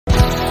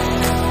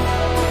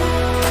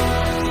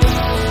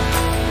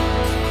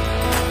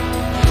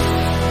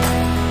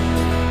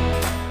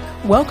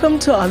Welcome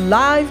to a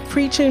live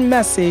preaching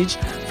message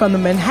from the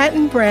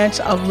Manhattan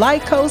branch of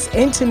Laikos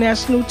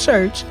International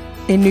Church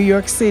in New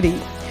York City,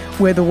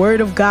 where the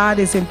Word of God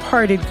is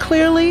imparted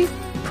clearly,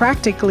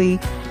 practically,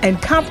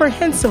 and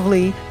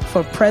comprehensively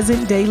for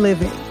present-day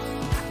living.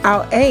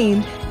 Our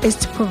aim is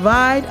to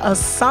provide a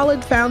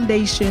solid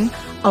foundation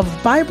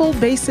of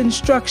Bible-based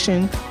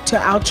instruction to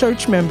our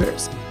church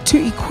members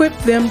to equip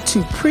them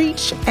to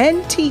preach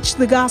and teach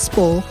the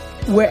gospel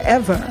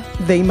wherever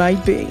they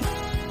might be.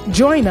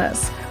 Join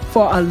us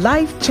for a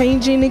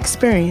life-changing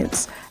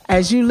experience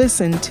as you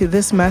listen to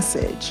this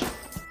message.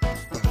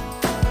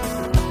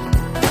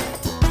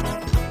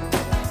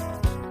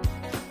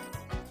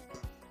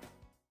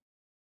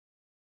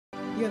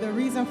 You're the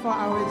reason for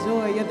our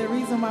joy. You're the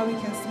reason why we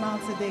can smile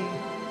today.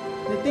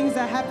 The things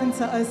that happened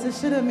to us, it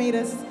should have made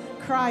us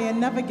cry and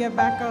never get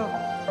back up.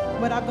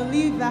 But I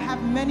believe that I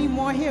have many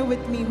more here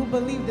with me who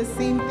believe the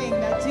same thing,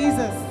 that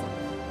Jesus,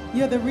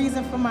 you're the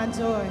reason for my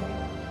joy.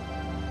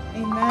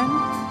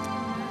 Amen.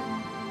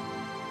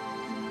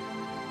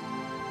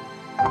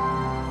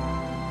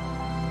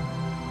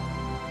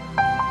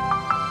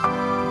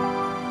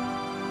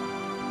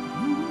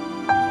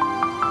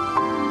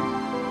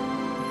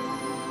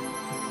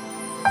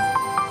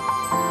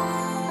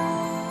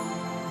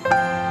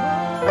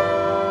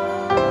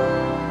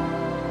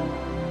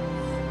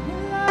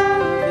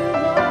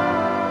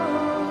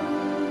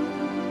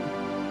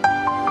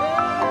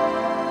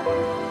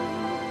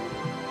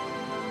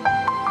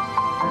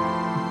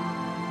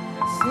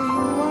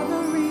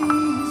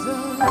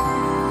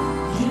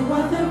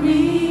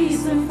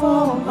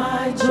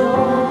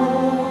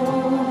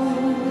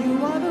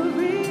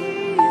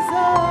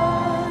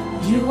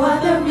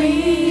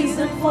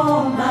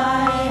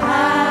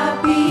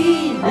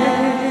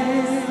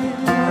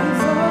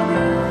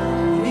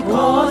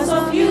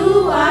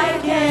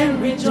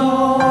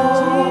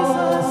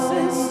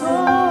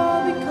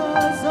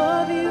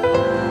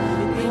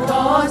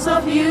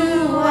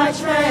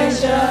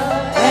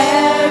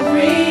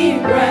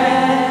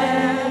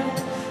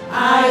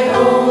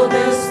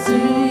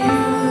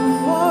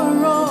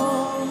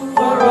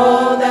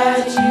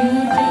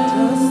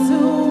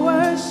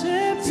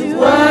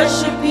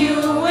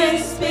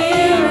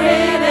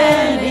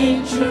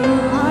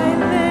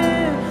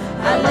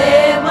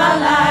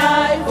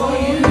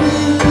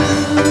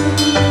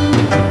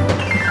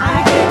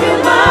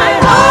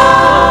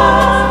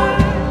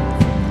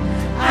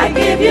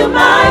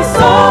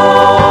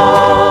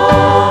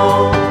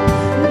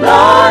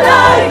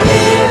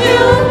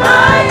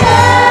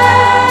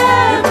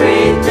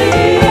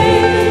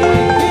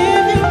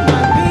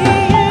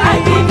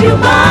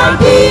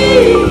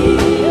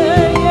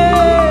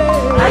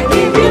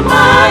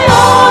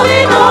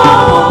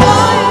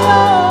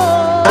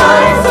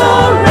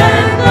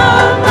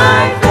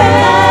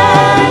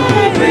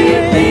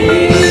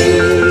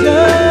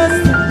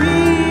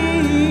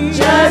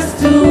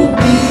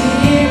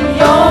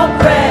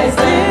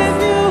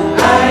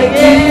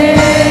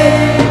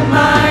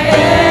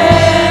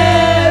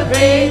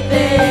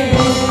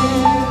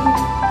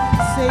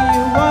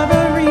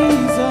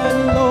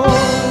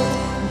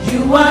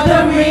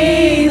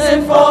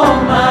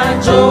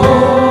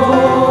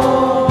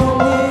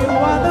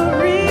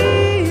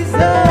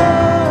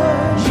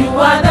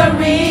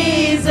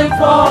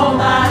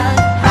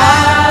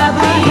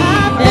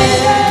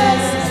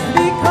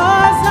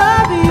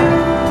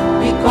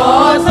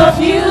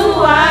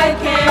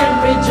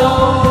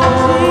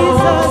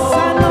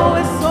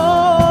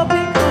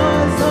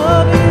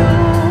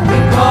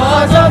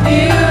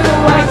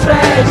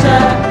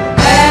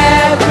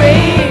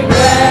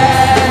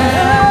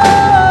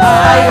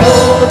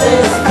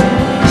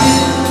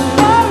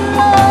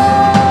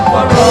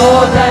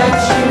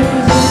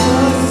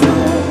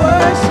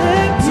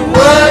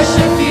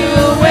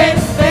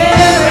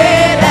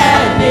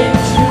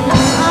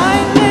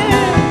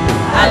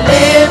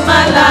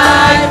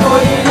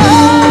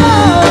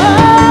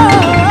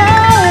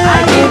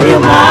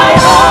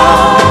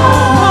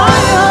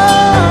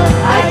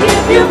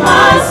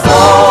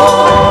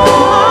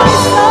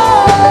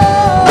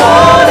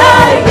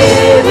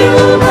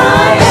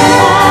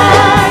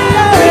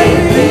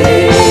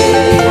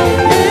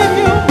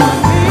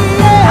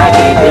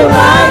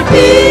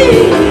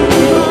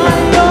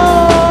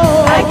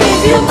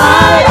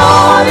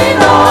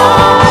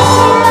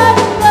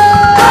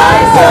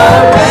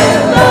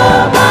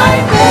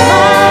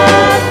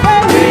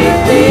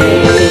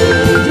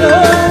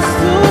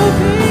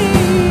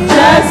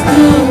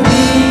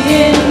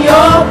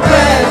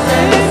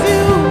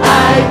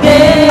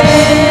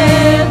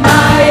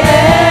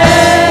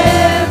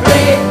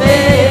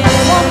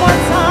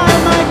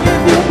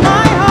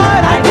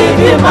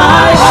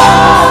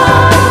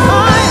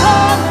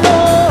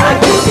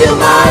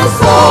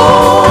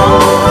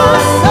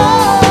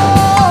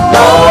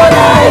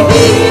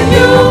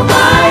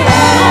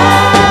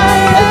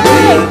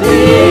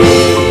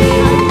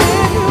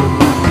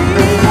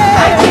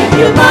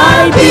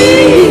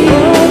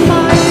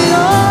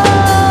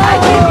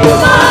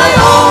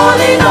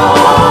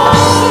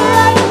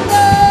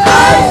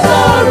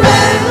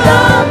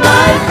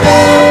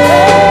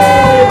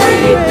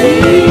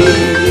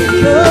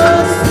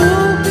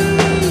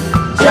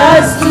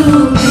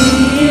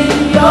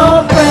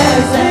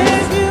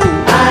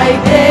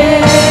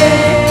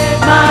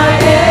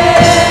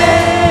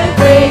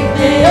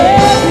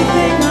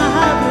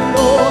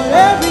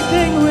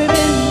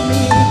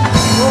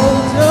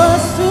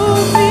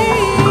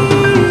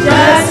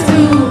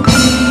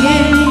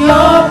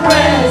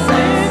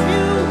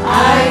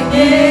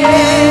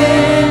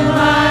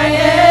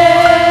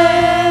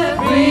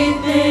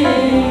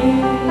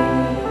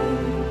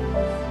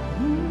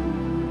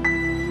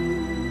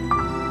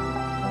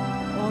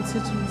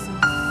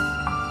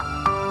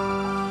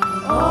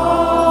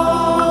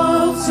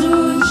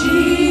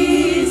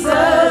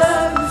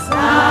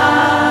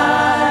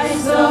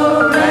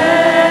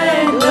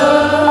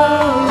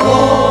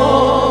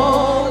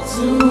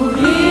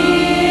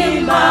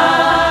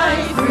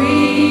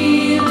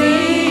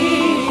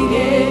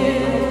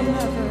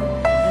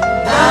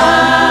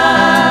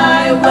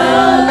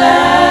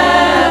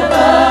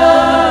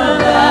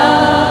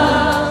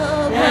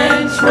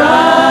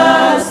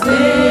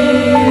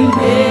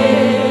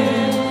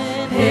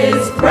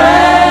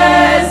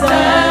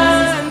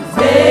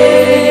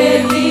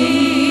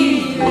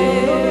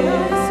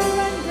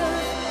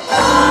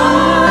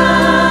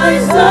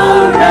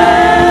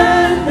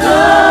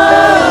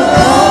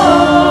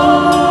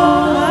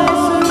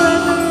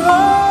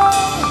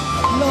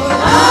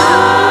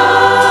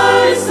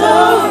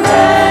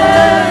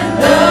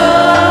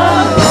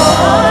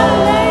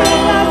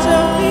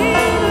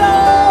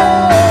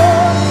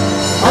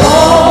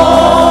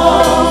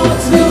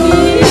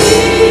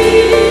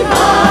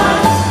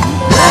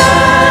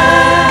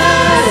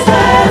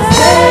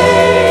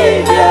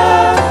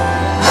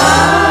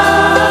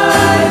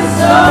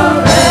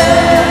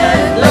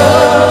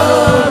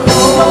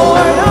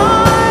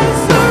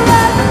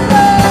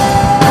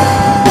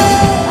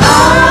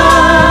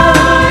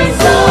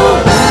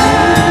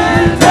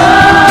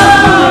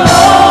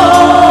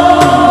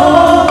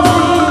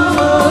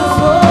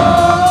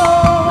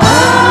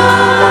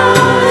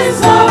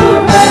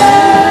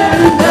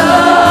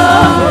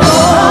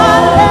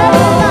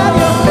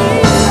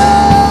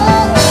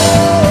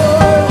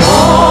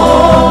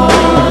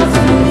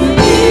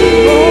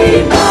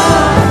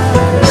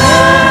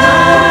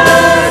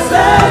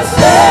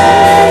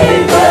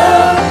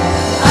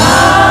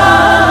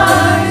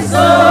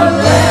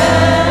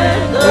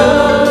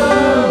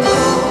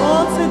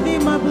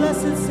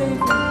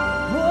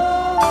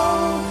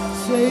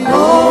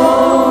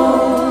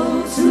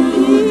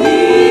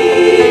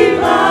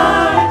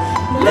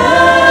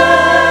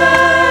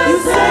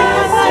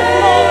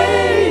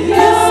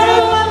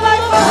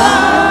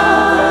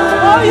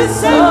 you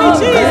save me,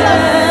 Jesus.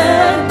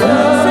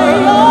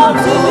 Say all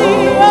to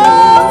thee,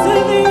 all to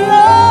thee,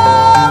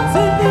 all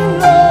to thee,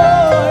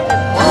 Lord.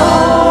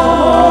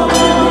 All to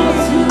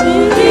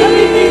thee.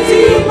 Everything to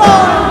you,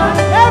 Lord.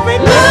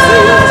 Everything to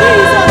you,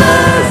 Jesus.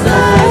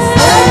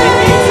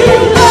 Everything to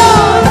you,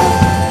 Lord.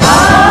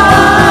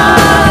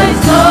 I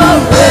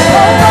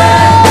surrender.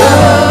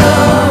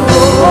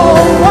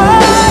 Oh, I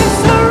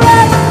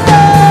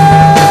surrender.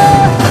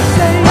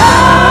 Say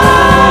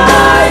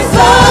I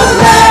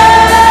surrender.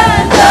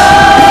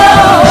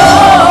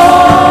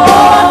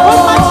 I put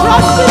my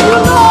trust in you,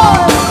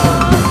 Lord.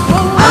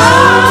 I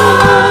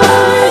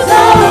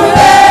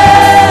surrender.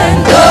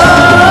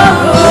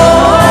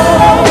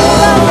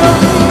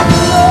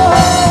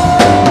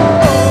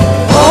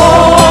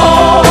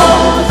 All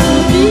to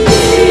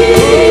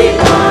thee,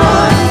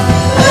 my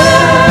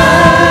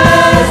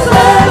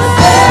blessed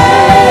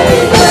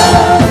Savior,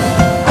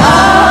 I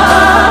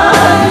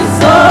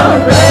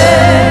surrender.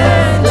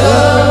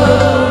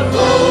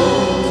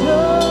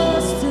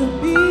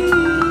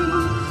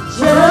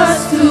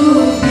 Just to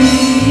be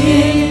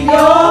in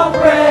your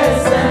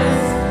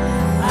presence,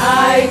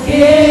 I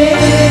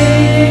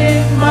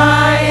give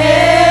my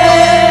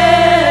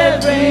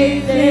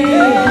everything.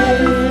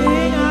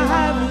 Everything I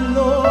have,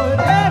 Lord,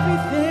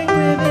 everything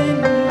within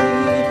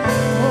me.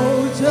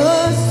 Oh,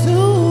 just to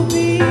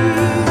be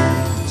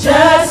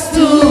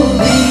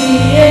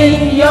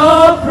in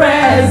your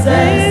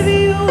presence,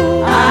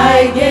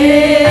 I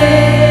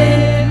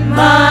give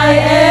my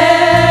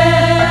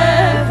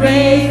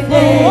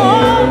everything.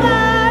 All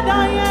that I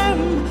am,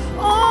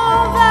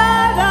 all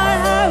that I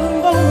have,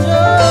 oh,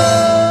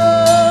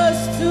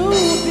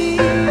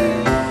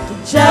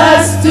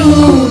 just to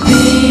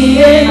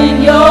be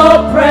in your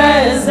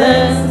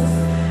presence,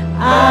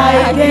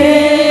 I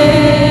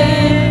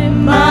give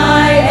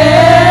my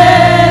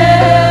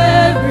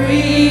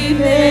everything.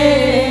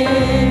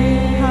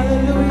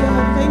 Hallelujah.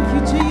 Thank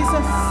you,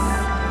 Jesus.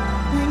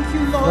 Thank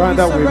you, Lord.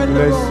 Father, we surrender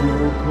bless all. you,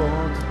 O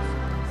God.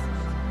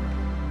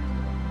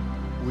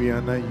 We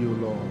honor you,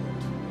 Lord.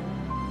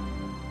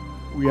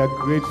 We are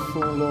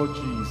grateful, Lord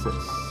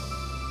Jesus.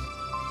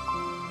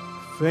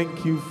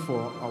 Thank you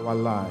for our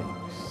lives.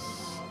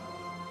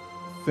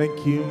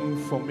 Thank you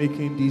for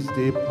making this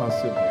day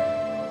possible.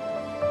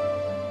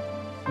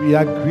 We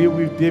agree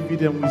with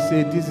David and we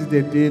say this is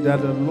the day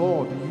that the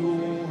Lord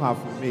you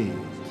have made.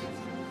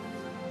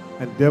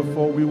 And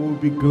therefore we will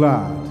be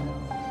glad.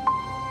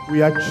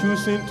 We are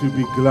choosing to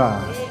be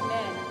glad.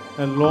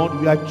 And Lord,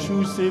 we are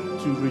choosing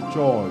to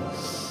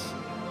rejoice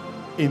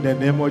in the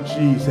name of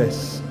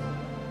Jesus.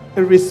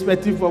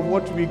 Irrespective of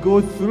what we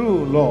go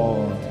through,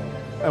 Lord,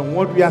 and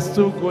what we are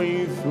still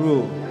going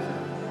through,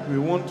 we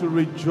want to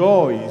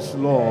rejoice,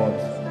 Lord,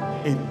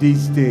 in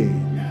this day.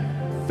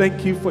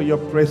 Thank you for your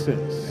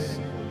presence.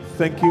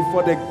 Thank you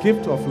for the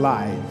gift of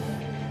life.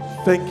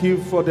 Thank you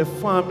for the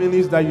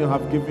families that you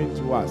have given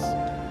to us,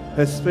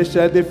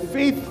 especially the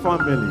faith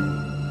family.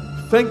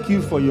 Thank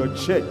you for your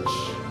church.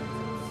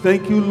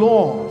 Thank you,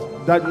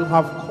 Lord, that you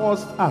have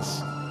caused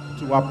us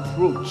to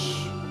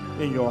approach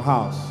in your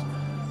house.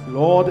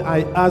 Lord,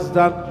 I ask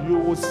that you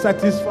will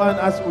satisfy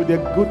us with the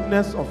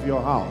goodness of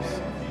your house.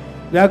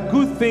 There are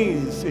good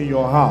things in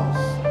your house.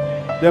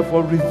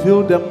 Therefore,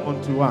 reveal them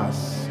unto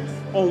us.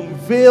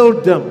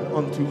 Unveil them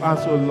unto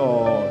us, O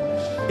Lord,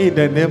 in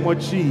the name of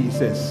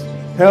Jesus.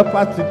 Help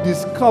us to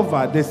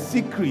discover the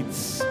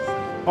secrets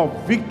of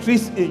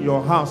victories in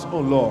your house, O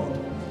Lord,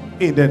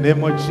 in the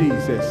name of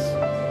Jesus.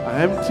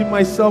 I empty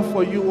myself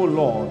for you, O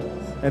Lord,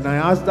 and I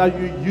ask that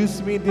you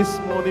use me this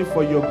morning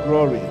for your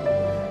glory.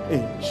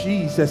 In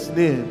Jesus'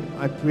 name,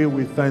 I pray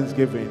with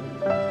thanksgiving.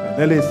 And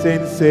let the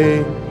saints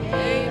say,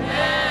 Amen.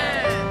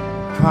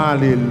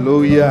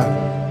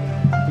 Hallelujah.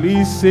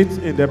 Please sit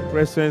in the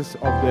presence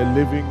of the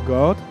living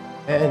God.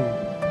 Amen.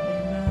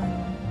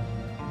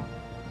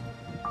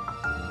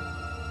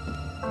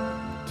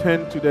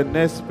 Turn to the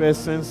next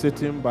person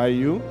sitting by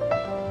you.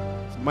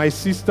 My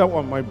sister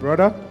or my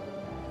brother.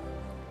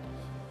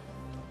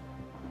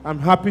 I'm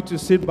happy to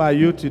sit by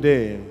you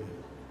today.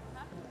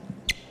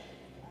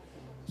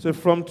 So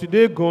from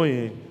today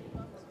going,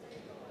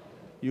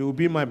 you will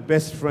be my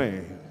best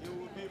friend.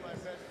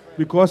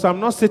 Because I'm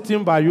not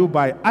sitting by you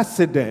by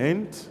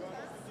accident.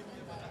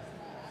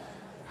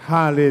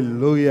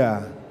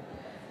 Hallelujah.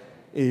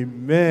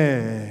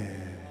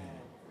 Amen.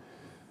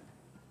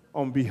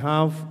 On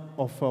behalf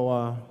of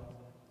our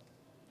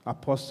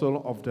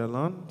apostle of the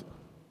land,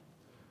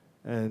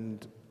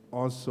 and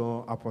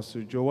also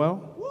Apostle Joel,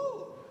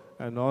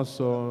 and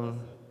also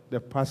the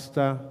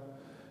pastor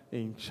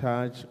in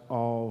charge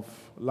of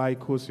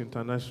Laikos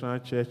International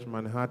Church,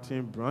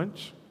 Manhattan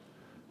branch,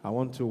 I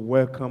want to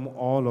welcome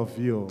all of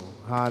you.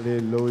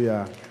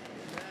 Hallelujah.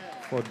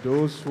 For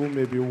those who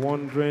may be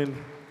wondering,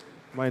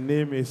 my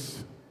name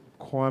is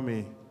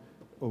Kwame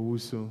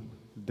Owusu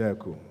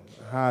Deku.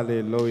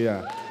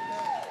 Hallelujah.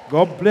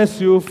 God bless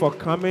you for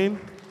coming,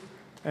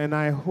 and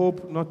I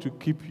hope not to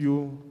keep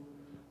you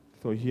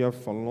here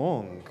for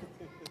long.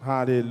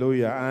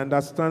 Hallelujah. I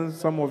understand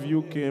some of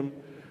you came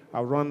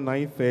around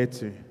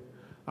 9:30.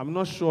 I'm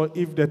not sure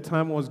if the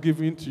time was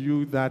given to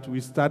you that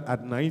we start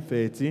at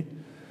 9:30,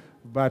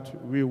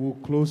 but we will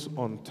close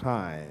on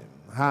time.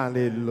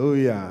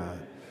 Hallelujah.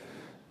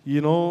 You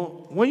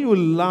know, when you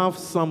love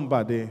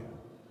somebody,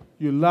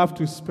 you love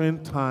to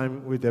spend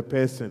time with the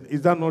person.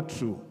 Is that not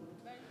true?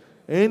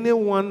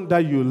 Anyone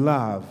that you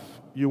love,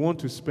 you want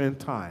to spend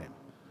time.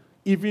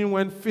 Even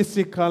when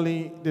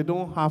physically they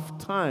don't have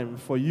time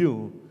for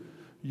you,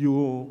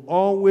 you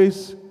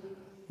always,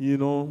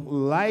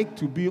 like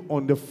to be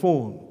on the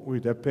phone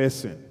with the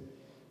person.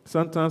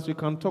 Sometimes you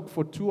can talk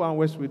for 2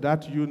 hours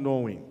without you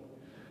knowing.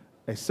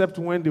 Except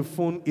when the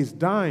phone is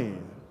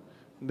dying,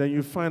 then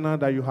you find out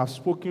that you have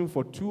spoken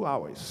for 2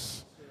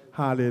 hours.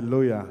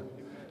 Hallelujah.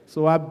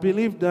 So I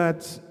believe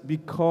that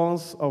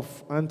because of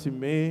Auntie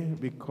May,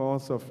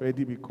 because of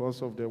Eddie,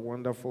 because of the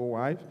wonderful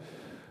wife,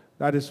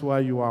 that is why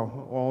you are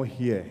all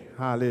here.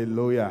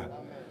 Hallelujah.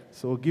 Amen.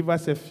 So give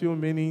us a few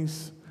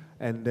minutes,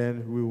 and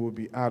then we will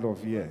be out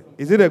of here.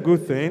 Is it a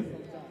good thing?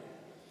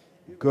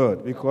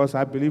 Good, because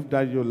I believe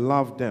that you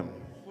love them.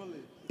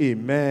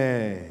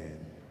 Amen.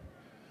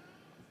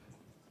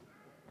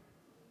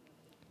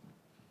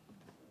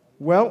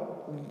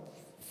 Well,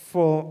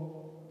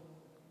 for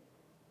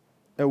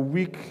a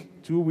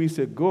week, 2 weeks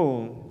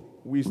ago,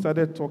 we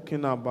started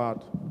talking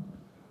about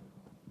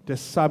the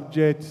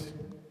subject,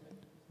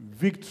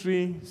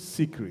 victory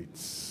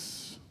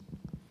secrets.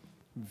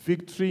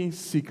 Victory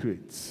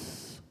secrets.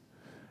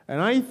 And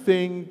I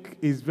think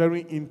it's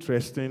very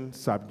interesting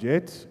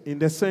subject in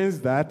the sense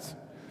that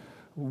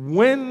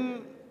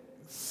when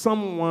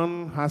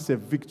someone has a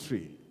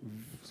victory,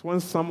 when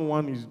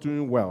someone is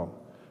doing well,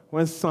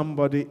 when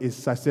somebody is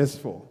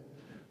successful,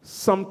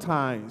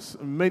 sometimes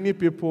many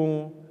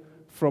people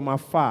from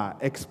afar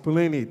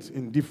explain it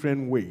in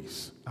different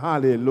ways.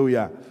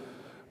 Hallelujah.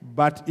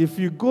 But if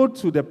you go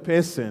to the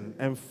person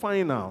and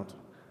find out,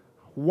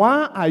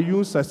 why are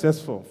you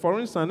successful? For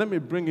instance, let me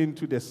bring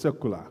into the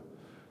secular.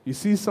 You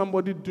see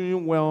somebody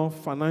doing well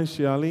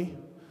financially,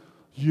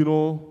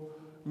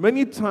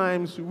 many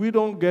times we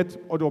don't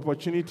get the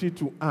opportunity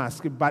to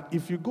ask. But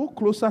if you go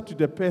closer to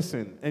the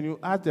person and you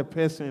ask the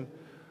person,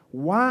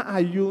 why are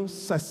you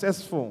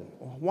successful?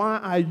 Why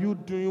are you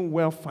doing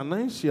well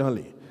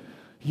financially?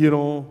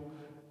 You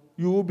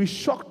will be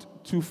shocked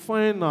to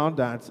find out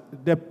that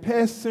the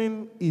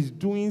person is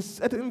doing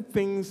certain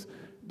things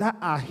that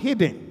are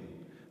hidden.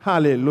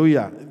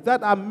 Hallelujah.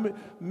 That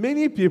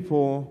many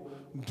people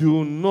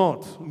do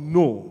not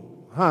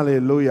know.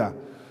 Hallelujah.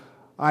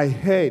 I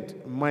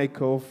heard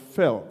Michael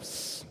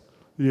Phelps,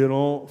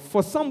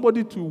 for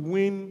somebody to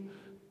win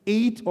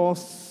 8 or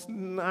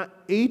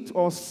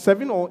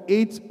 7 or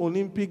 8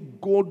 Olympic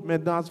gold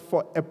medals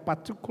for a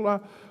particular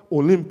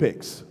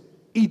Olympics,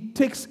 it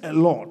takes a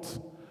lot.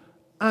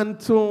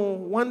 Until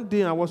one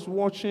day I was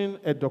watching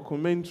a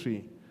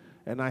documentary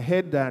and I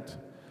heard that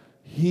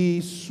he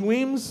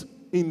swims,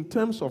 in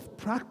terms of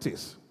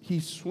practice,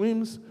 he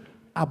swims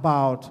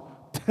about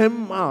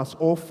 10 miles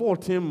or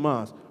 14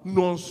 miles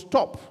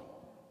non-stop.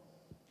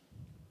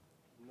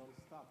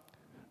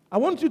 I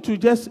want you to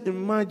just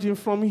imagine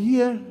from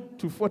here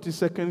to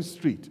 42nd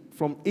Street,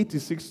 from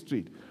 86th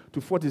Street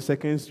to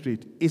 42nd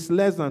Street, it's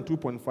less than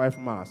 2.5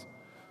 miles.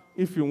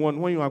 If you want,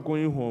 when you are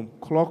going home,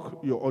 clock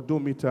your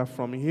odometer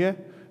from here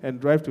and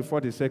drive to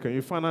 42nd.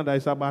 You find out that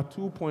it's about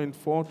 2.4,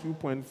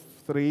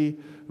 2.3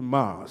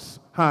 miles.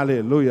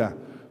 Hallelujah.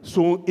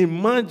 So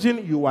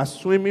imagine you are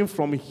swimming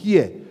from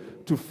here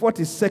to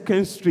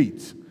 42nd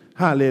Street.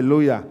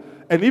 Hallelujah.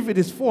 And if it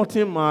is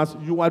 14 miles,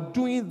 you are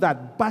doing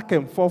that back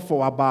and forth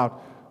for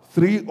about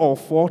 3 or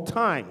 4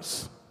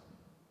 times.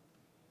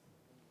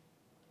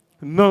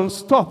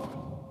 Non-stop.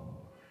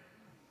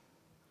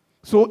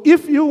 So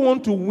if you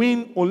want to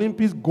win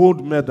Olympic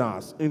gold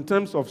medals in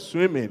terms of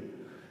swimming,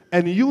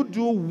 and you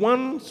do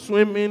one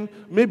swimming,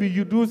 maybe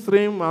you do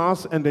 3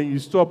 miles and then you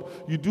stop,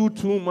 you do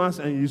 2 miles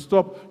and you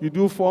stop, you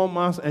do 4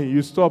 miles and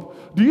you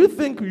stop, do you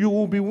think you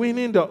will be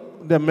winning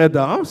the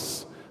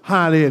medals?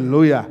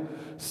 Hallelujah.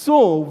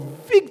 So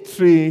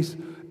victories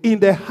in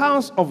the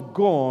house of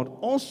God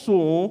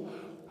also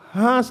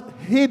has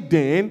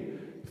hidden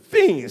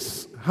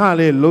things.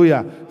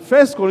 Hallelujah.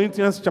 1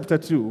 Corinthians chapter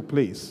 2,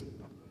 please.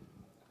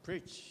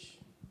 Preach.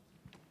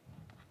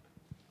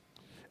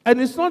 And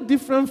it's not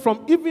different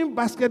from even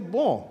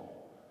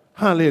basketball.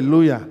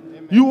 Hallelujah.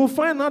 Amen. You will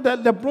find out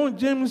that LeBron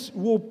James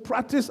will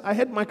practice. I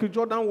heard Michael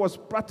Jordan was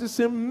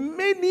practicing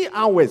many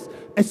hours,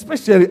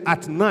 especially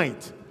at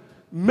night.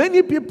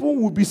 Many people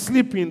will be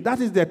sleeping.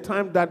 That is the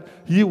time that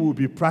he will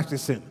be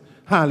practicing.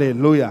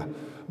 Hallelujah.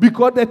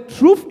 Because the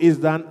truth is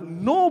that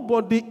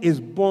nobody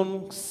is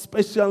born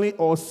specially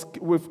or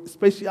with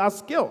special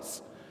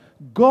skills.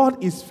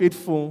 God is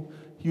faithful.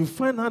 You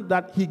find out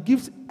that he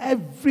gives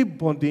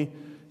everybody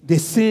the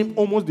same,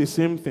 almost the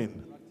same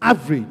thing.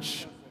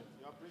 Average.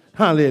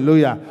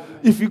 Hallelujah.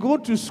 If you go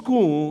to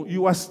school,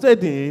 you are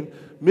studying,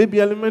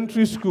 maybe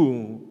elementary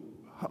school,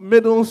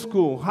 middle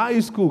school, high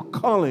school,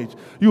 college.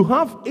 You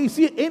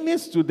see any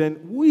student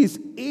who is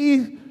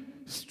a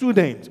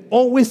student,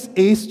 always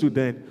a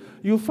student,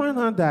 you find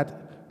out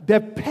that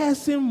the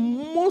person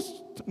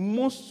most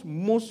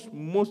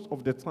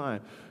of the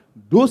time,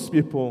 those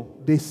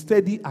people, they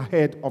study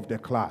ahead of the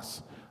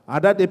class.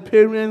 Either the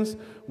parents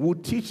will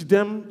teach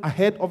them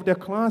ahead of the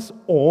class,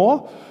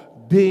 or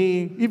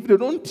if they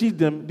don't teach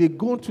them, they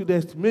go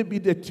to maybe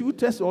the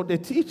tutors or the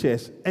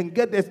teachers and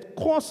get the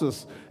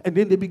courses, and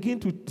then they begin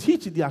to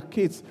teach their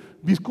kids.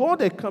 Before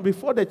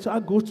the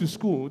child goes to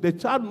school, the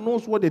child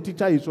knows what the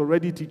teacher is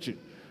already teaching.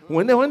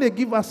 When they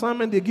give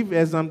assignment, they give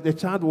exam, the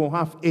child will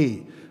have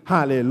A.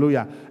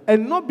 Hallelujah.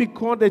 And not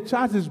because the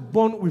child is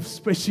born with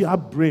special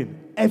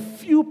brain. A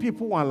few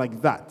people are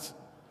like that.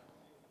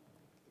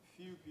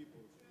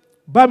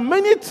 But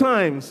many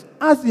times,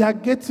 as they are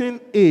getting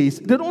A's,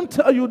 they don't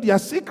tell you their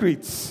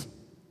secrets.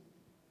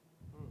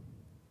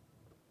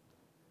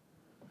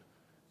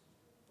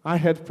 I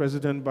heard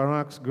President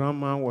Barack's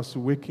grandma was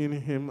waking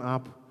him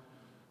up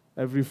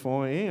every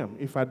 4 a.m.,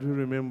 if I do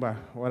remember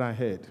what I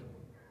heard.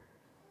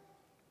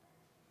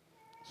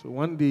 So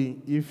one day,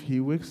 if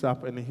he wakes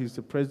up and he's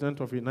the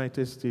President of the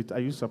United States, are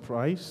you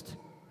surprised?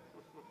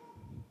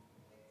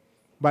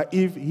 But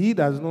if he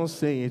does not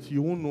say it,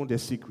 you won't know the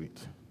secret.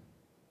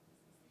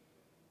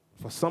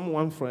 For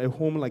someone from a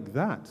home like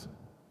that,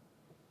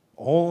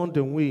 all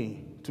the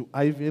way to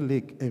Ivy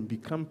League and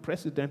become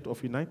President of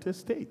the United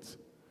States,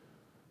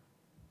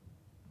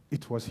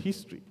 it was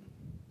history.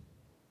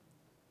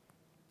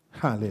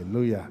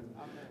 Hallelujah.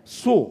 Amen.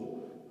 So,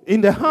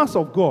 in the house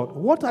of God,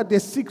 what are the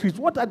secrets?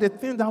 What are the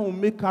things that will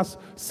make us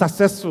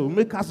successful,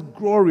 make us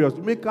glorious,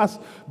 make us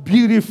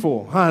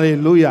beautiful?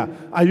 Hallelujah.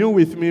 Are you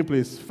with me,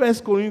 please? 1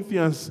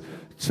 Corinthians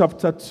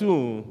chapter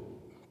 2.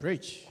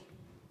 Preach.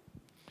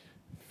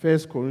 1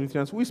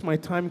 Corinthians. Who is my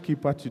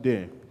timekeeper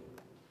today?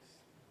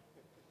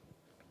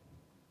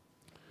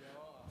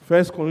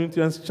 1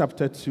 Corinthians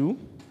chapter 2.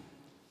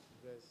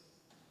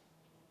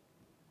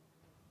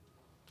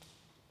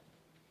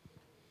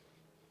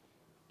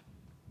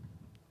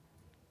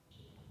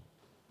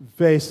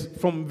 Verse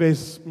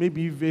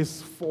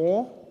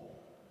 4.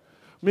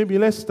 Maybe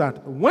let's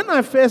start. When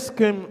I first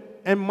came,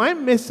 and my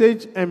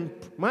message,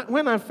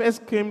 when I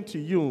first came to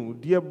you,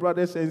 dear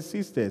brothers and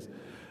sisters,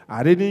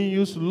 I didn't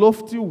use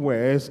lofty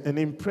words and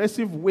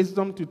impressive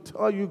wisdom to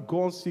tell you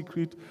God's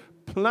secret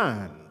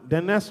plan.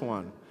 The next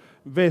one,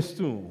 verse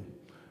 2.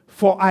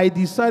 For I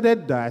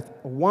decided that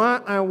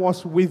while I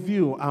was with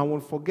you, I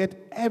would forget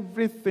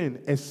everything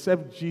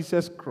except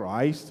Jesus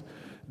Christ,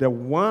 the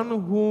one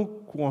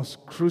who was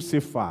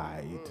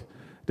crucified.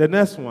 The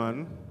next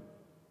one,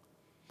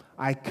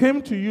 I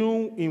came to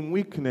you in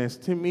weakness,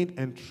 timid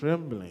and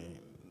trembling.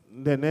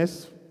 The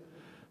next,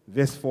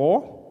 verse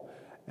 4,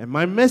 and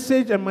my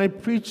message and my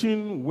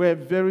preaching were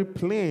very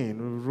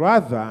plain,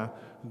 rather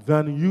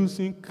than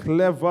using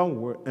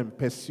clever and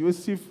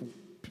persuasive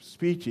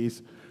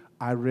speeches.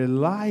 I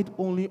relied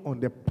only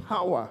on the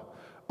power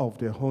of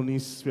the Holy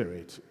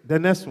Spirit. The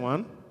next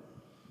one,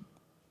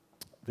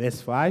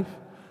 verse 5,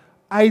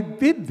 I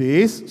did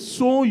this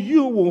so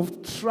you will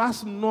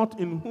trust not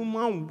in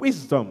human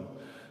wisdom.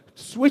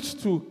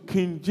 Switch to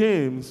King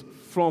James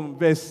from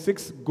verse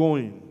 6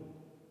 going.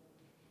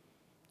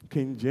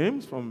 King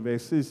James from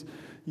verse 6.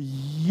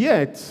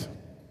 Yet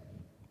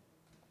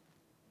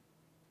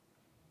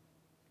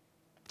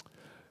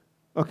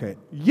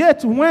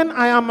when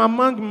I am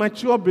among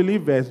mature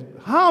believers,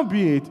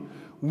 howbeit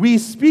we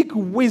speak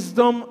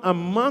wisdom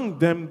among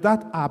them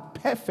that are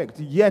perfect,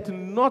 yet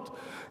not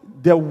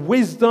the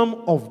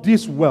wisdom of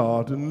this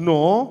world,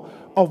 nor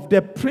of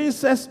the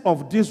princess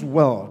of this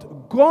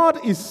world.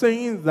 God is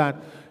saying that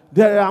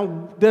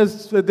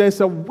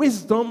there's a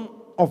wisdom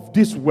of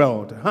this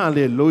world.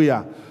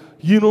 Hallelujah.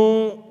 You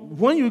know,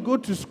 when you go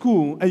to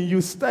school and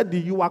you study,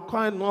 you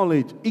acquire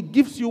knowledge. It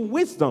gives you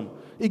wisdom.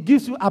 It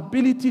gives you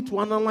ability to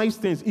analyze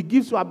things. It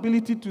gives you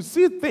ability to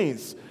see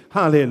things.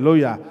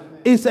 Hallelujah.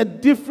 It's a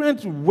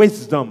different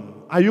wisdom.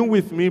 Are you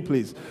with me,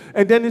 please?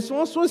 And then it's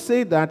also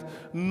said that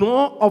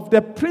nor of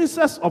the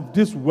princess of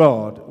this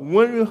world.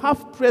 When you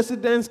have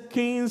presidents,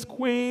 kings,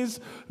 queens,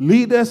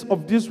 leaders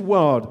of this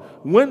world,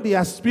 when they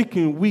are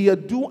speaking, we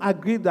do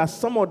agree that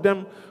some of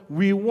them,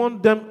 we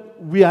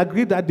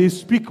agree that they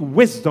speak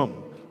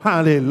wisdom.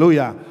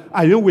 Hallelujah.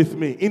 Are you with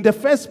me? In the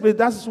first place,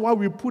 that's why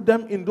we put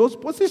them in those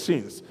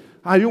positions.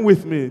 Are you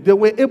with me? They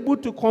were able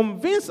to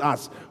convince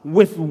us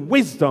with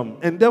wisdom.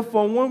 And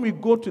therefore, when we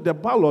go to the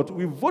ballot,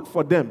 we vote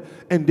for them.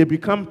 And they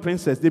become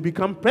princes. They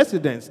become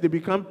presidents. They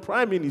become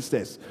prime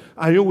ministers.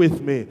 Are you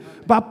with me?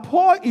 But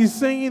Paul is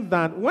saying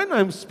that when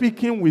I'm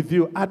speaking with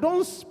you, I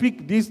don't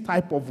speak this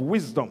type of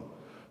wisdom.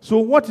 So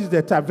what is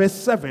the type? Verse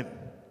 7.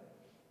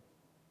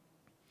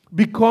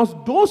 Because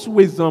those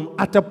wisdom,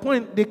 at a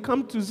point, they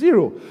come to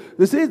zero.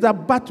 They say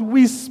that, but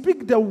we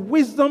speak the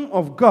wisdom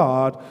of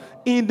God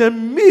in the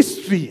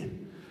mystery,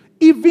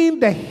 even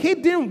the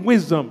hidden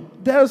wisdom.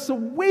 There's a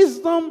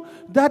wisdom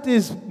that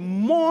is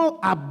more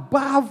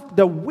above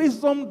the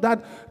wisdom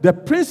that the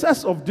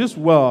princess of this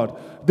world,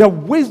 the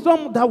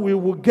wisdom that we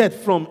will get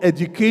from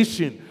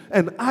education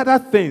and other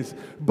things.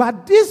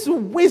 But this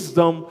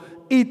wisdom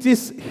it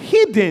is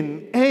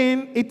hidden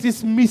and it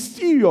is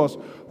mysterious.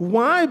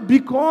 Why?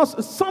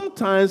 Because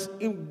sometimes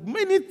in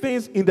many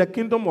things in the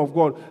kingdom of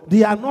God,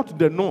 they are not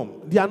the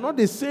norm. They are not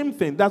the same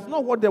thing. That's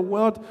not what the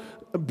world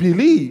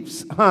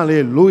believes.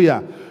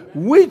 Hallelujah.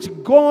 Which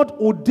God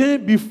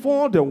ordained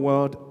before the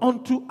world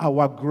unto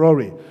our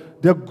glory.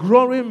 The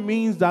glory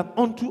means that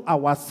unto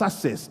our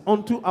success,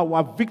 unto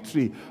our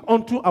victory,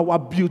 unto our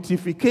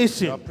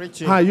beautification.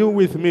 Are you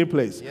with me,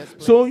 please? Yes,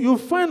 please. So you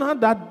find out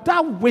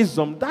that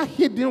wisdom, that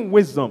hidden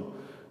wisdom,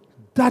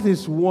 that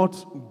is what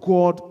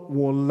God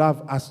will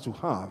love us to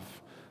have.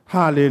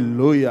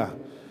 Hallelujah.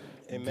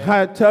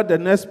 Amen. Tell the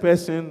next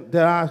person,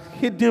 there are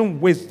hidden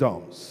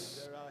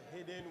wisdoms. There are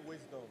hidden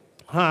wisdom.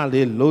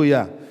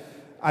 Hallelujah.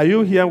 Are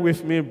you here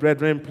with me,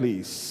 brethren,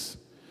 please?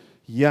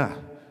 Yeah.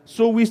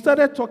 So we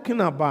started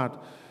talking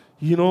about,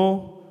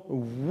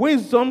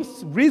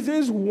 wisdoms,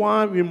 reasons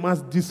why we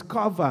must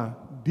discover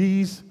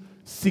these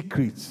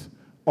secrets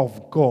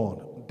of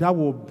God that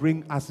will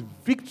bring us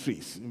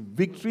victories.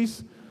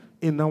 Victories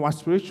in our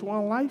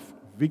spiritual life,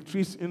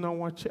 victories in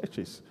our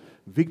churches,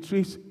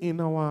 victories in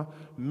our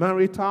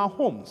marital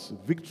homes,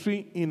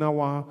 victory in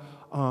our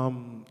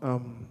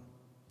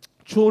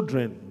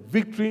children,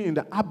 victory in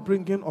the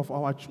upbringing of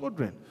our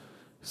children.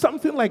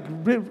 Something like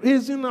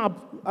raising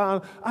up,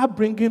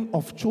 upbringing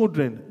of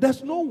children.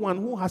 There's no one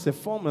who has a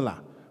formula.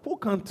 Who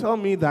can tell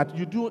me that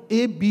you do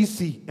A, B,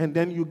 C, and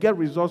then you get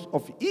results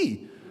of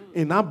E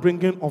in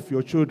upbringing of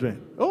your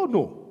children? Oh,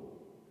 no.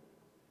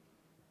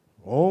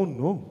 Oh,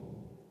 no.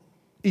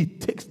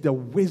 It takes the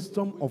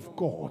wisdom of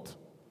God.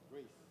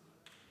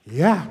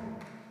 Yeah.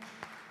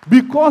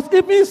 Because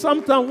even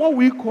sometimes what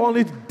we call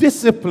it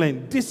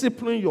discipline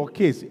your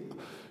kids.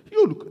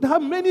 There are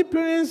many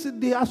parents,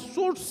 they are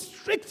so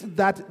strict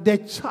that the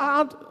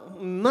child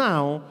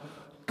now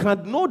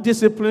no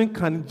discipline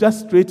can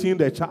just straighten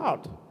the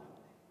child.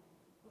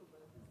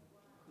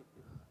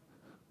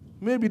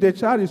 Maybe the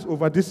child is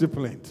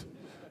over-disciplined.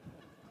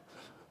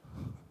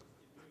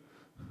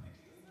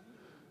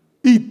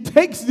 It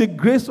takes the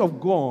grace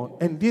of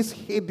God and these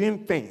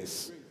hidden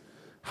things.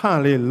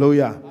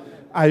 Hallelujah.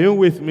 Are you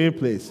with me,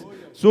 please?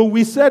 So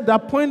we said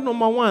that point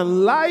number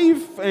one,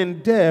 life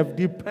and death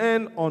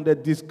depend on the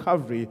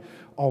discovery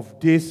of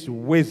this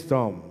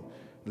wisdom.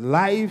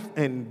 Life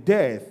and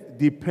death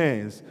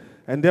depends.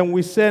 And then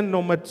we said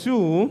number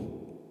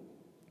two,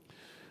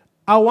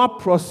 our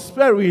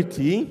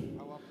prosperity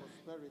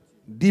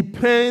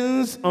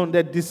depends on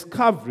the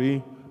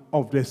discovery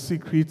of the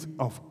secret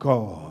of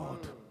God.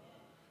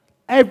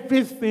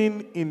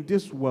 Everything in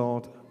this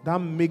world that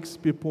makes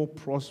people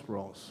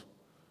prosperous,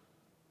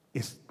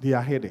 they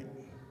are hidden.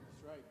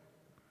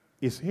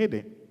 Is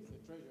hidden.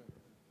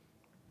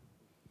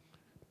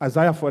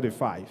 Isaiah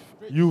 45.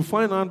 You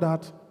find out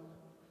that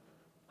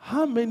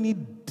how many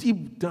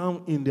deep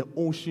down in the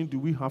ocean do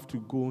we have to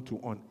go to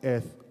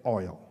unearth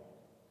oil?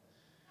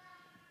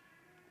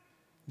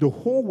 The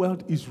whole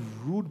world is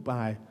ruled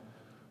by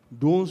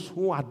those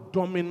who are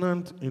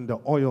dominant in the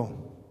oil.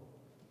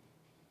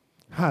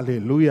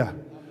 Hallelujah.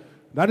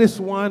 That is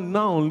why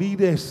now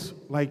leaders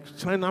like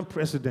China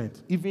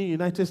president, even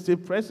United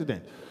States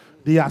president,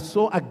 they are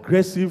so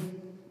aggressive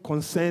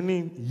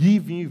concerning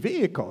EV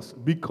vehicles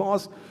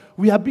because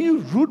we are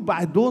being ruled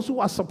by those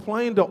who are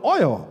supplying the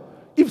oil.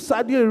 If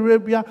Saudi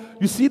Arabia,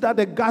 you see that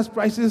the gas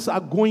prices are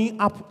going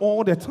up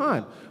all the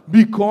time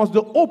because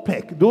the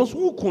OPEC, those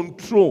who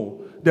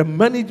control the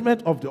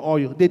management of the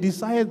oil, they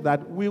decided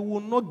that we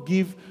will not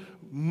give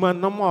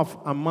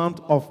amount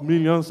of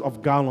millions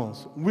of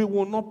gallons. We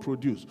will not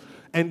produce.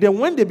 And then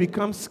when they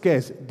become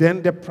scarce,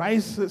 then the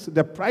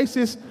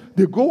prices,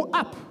 they go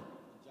up.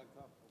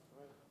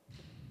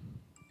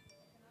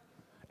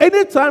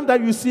 Anytime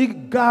that you see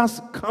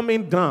gas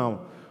coming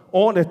down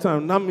all the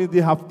time, that means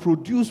they have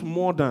produced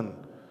more than.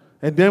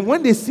 And then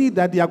when they see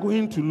that they are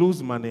going to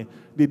lose money,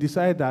 they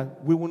decide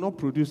that we will not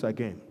produce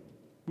again.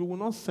 We will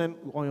not send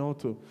oil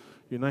to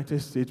United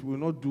States. We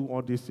will not do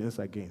all these things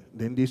again.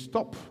 Then they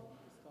stop.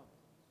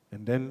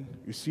 And then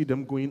you see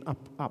them going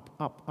up, up,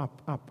 up,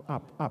 up, up,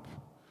 up, up.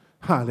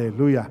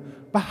 Hallelujah.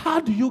 But how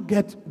do you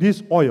get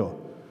this oil?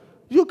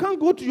 You can't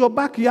go to your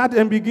backyard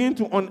and begin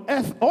to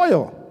unearth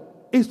oil.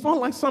 It's not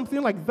like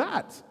something like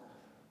that.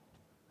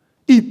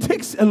 It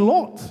takes a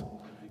lot.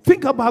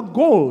 Think about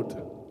gold.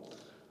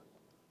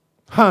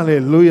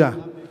 Hallelujah.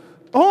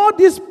 All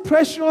these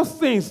precious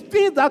things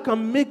that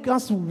can make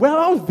us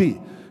wealthy.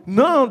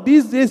 Now,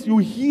 these days, you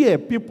hear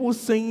people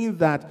saying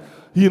that,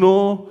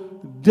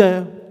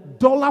 the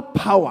dollar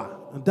power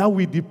that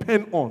we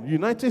depend on,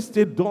 United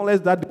States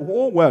dollars that the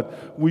whole world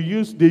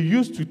they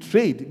use to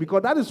trade,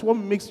 because that is what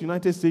makes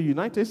United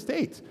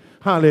States.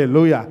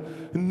 Hallelujah.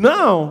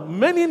 Now,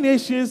 many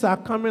nations are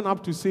coming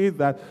up to say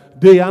that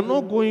they are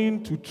not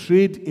going to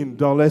trade in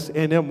dollars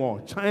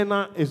anymore.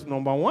 China is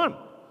number one.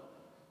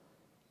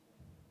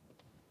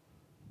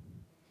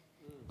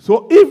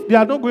 So if they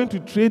are not going to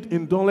trade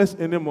in dollars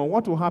anymore,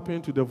 what will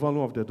happen to the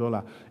value of the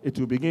dollar? It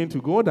will begin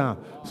to go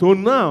down. So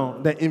now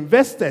the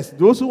investors,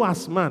 those who are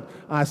smart,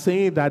 are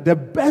saying that the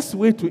best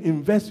way to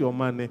invest your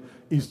money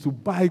is to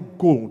buy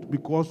gold,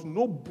 because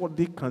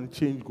nobody can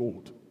change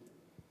gold.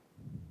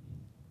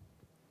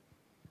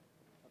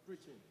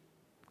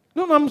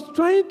 No, I'm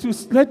trying to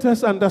let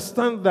us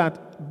understand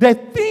that the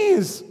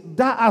things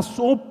that are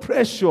so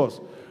precious,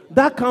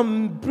 that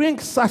can bring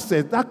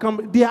success,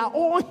 they are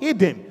all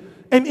hidden.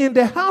 And in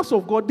the house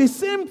of God, the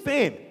same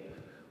thing.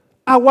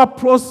 Our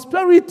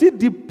prosperity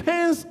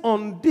depends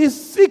on these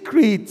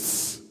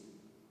secrets.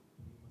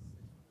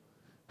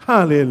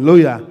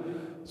 Hallelujah.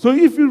 So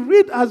if you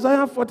read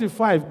Isaiah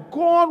 45,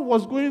 God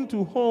was going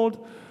to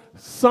hold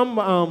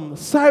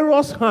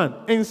Cyrus' hand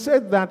and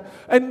said that,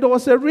 and there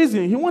was a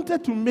reason. He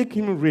wanted to make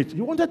him rich.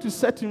 He wanted to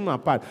set him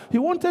apart. He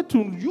wanted to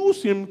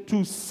use him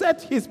to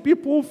set his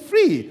people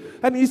free.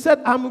 And he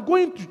said, I'm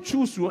going to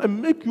choose you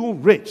and make you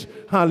rich.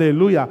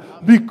 Hallelujah.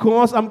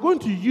 Because I'm going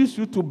to use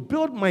you to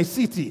build my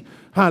city.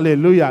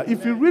 Hallelujah.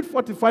 If you read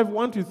 45,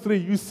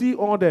 1-3, you see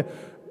all the...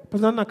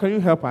 Pastor Anna, can you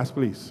help us,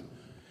 please?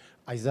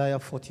 Isaiah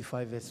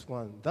 45, verse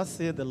 1. Thus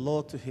saith the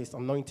Lord to his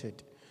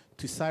anointed,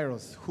 to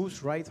Cyrus,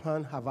 whose right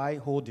hand have I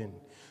holden,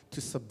 to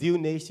subdue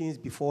nations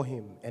before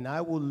him, and I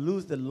will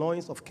loose the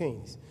loins of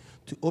kings,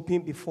 to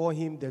open before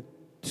him the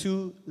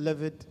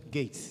two-leaved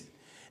gates,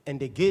 and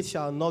the gates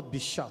shall not be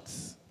shut.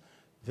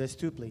 Verse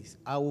 2, please.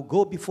 I will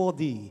go before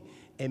thee,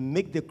 and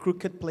make the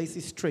crooked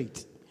places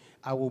straight.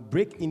 I will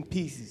break in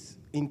pieces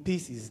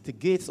the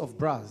gates of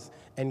brass,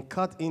 and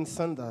cut in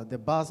sunder the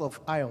bars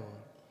of iron.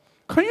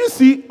 Can you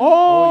see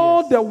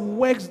all the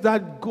works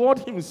that God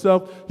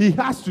himself, he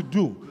has to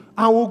do?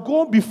 I will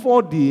go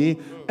before thee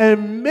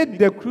and make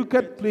the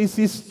crooked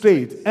places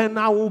straight, and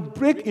I will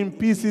break in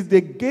pieces the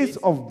gates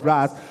of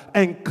brass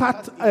and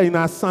cut in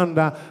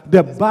asunder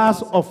the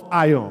bars of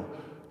iron.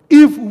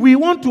 If we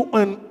want to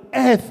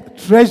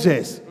unearth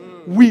treasures,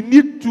 we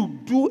need to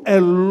do a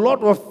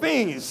lot of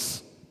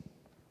things.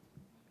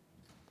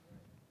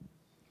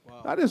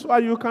 Wow. That is why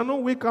you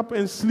cannot wake up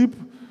and sleep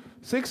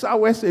 6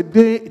 hours a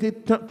day,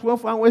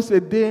 12 hours a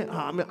day.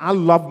 I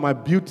love my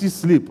beauty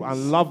sleep. I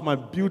love my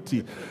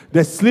beauty.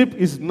 The sleep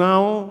is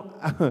now,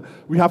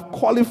 we have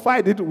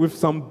qualified it with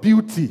some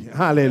beauty.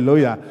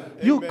 Hallelujah. Amen.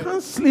 You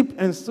can't sleep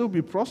and still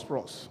be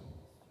prosperous.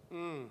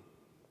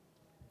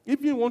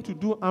 If you want to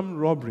do armed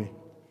robbery,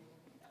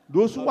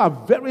 those who are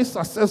very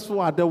successful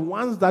are the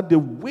ones that they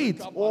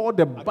wait, all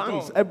the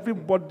banks,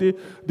 everybody,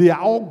 they are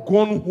all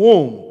gone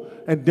home.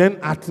 And then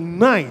at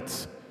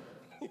night,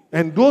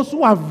 and those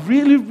who have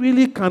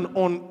really can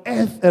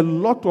unearth a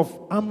lot of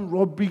armed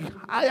robbery,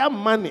 higher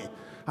money,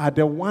 are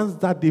the ones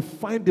that they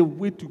find a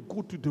way to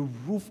go to the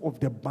roof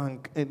of the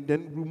bank and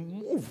then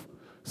remove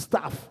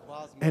stuff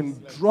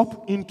and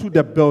drop into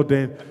the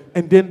building.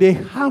 And then they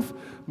have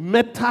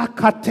metal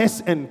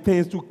cutters and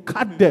things to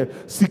cut the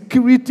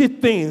security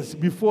things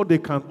before they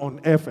can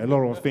unearth a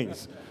lot of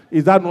things.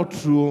 Is that not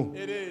true?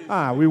 It is.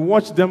 We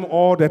watch them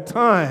all the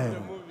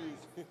time.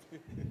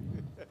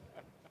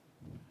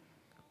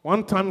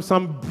 One time,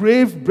 some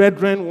brave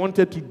brethren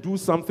wanted to do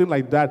something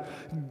like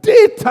that.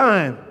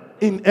 Daytime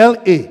in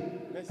L.A.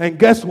 And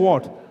guess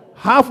what?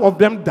 Half of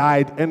them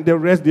died, and the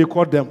rest, they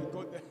caught them.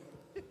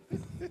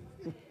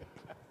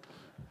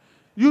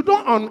 You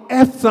don't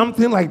unearth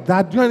something like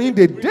that during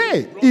the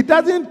day. It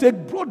doesn't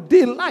take broad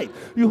daylight.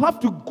 You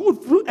have to go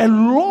through a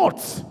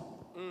lot.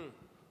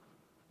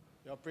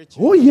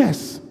 Oh,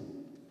 yes.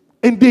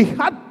 And they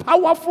had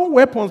powerful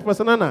weapons,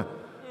 Pastor Nana.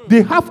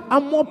 They have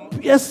armor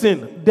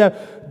piercing.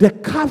 The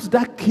calves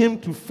that came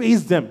to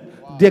face them,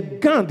 their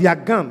gun,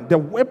 the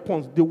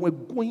weapons, they were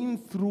going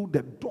through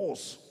the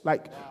doors,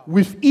 like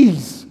with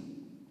ease.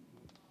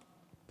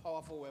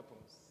 Powerful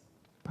weapons.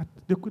 But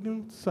they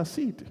couldn't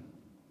succeed.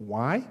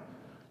 Why?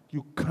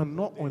 You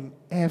cannot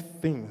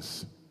unearth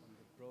things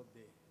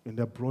in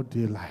the broad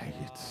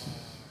daylight.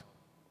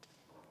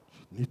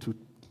 You need to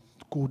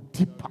go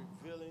deeper.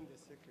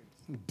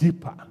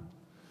 Deeper.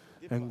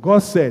 And God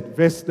said,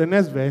 the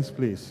next verse,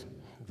 please.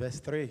 Verse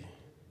 3.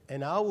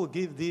 And I will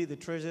give thee the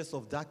treasures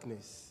of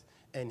darkness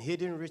and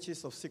hidden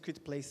riches of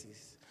secret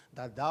places,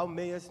 that thou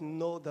mayest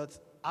know that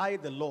I,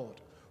 the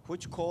Lord,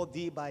 which called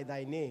thee by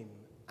thy name,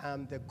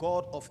 am the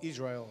God of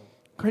Israel.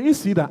 Can you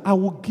see that? I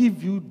will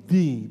give you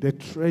the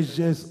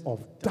treasures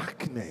of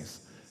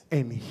darkness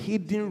and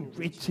hidden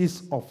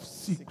riches of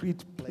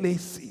secret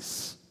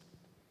places.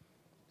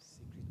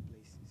 Secret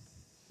places.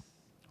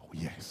 Oh,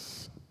 yes.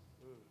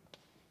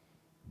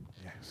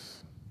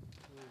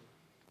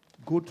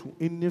 Go to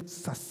any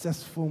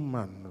successful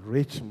man,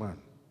 rich man.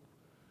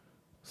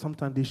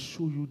 Sometimes they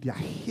show you their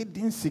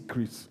hidden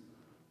secrets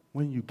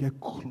when you get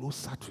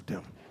closer to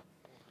them.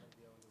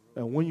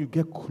 And when you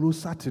get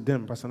closer to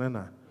them, Pastor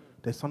Nana,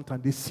 then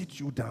sometimes they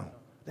sit you down.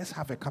 Let's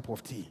have a cup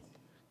of tea.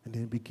 And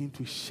then begin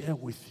to share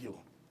with you.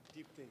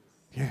 Deep things.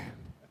 Yeah.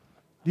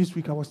 This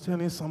week I was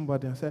telling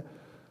somebody, I said,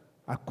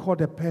 I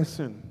called a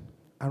person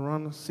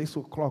around 6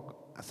 o'clock.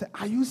 I said,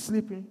 are you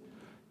sleeping?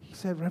 He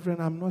said,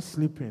 Reverend, I'm not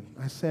sleeping.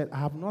 I said, I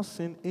have not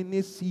seen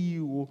any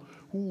CEO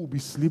who will be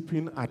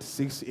sleeping at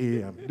 6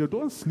 a.m. They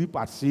don't sleep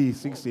at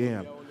 6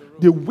 a.m.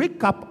 They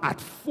wake up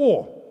at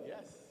 4.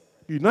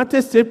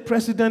 United States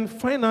president,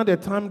 find out the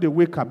time they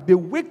wake up. They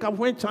wake up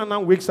when China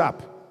wakes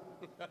up.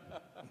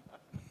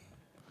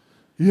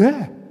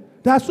 Yeah.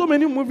 There are so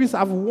many movies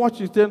I've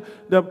watched. Even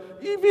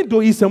though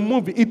it's a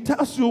movie, it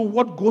tells you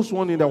what goes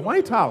on in the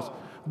White House.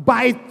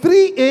 By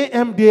 3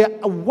 a.m., they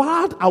are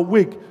wide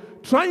awake,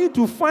 trying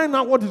to find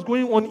out what is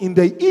going on in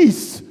the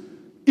East.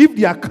 If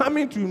they are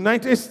coming to the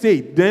United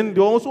States, then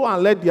they also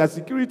alert their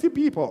security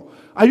people.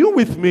 Are you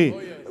with me? Oh,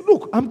 yes.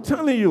 Look, I'm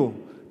telling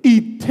you,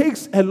 it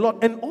takes a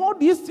lot. And all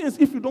these things,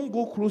 if you don't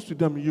go close to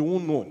them, you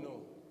won't know.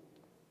 No.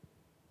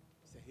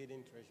 It's a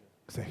hidden treasure.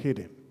 It's a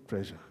hidden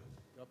treasure.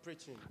 You're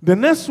preaching. The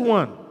next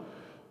one.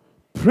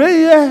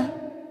 Prayer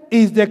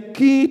is the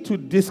key to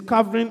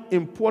discovering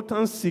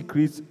important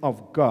secrets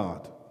of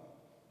God.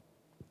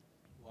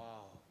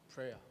 Wow.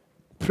 Prayer.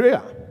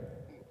 Prayer.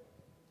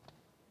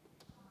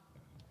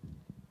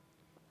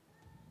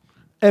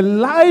 A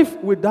life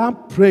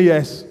without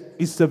prayers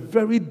is a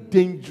very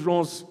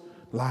dangerous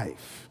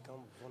life.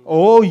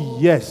 Oh,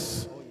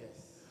 yes.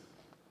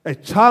 A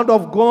child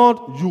of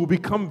God, you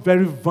become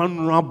very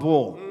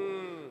vulnerable.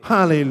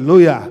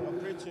 Hallelujah.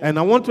 And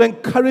I want to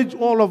encourage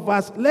all of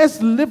us, let's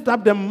lift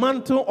up the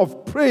mantle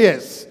of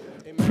prayers.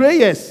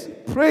 Amen.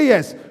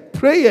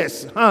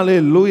 Prayers.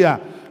 Hallelujah.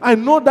 I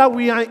know that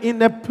we are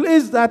in a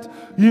place that,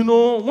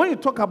 when you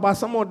talk about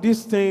some of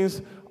these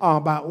things,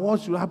 about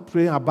what should I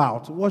pray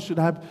about? What should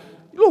I...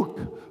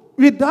 Look,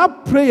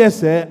 without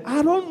prayers,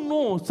 I don't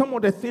know some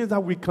of the things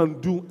that we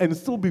can do and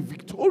still be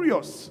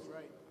victorious.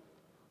 Right.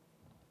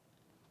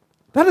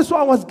 That is why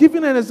I was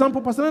giving an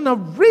example, Pastor Nana,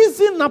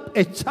 raising up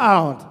a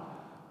child.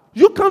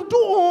 You can do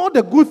all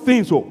the good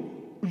things.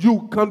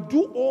 You can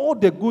do all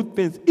the good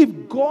things.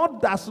 If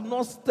God does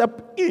not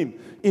step in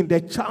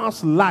the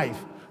child's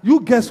life,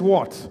 you guess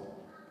what?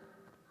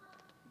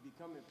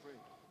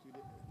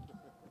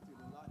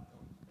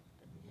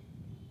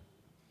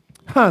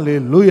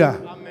 Hallelujah.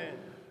 Amen.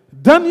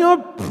 Daniel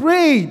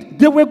prayed.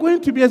 They were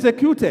going to be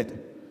executed.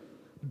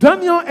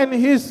 Daniel and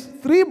his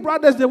 3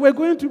 brothers, they were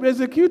going to be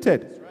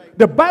executed.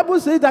 The Bible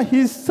says that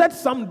he set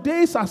some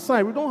days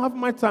aside. We don't have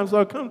much time,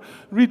 so I can't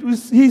read.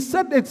 He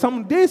set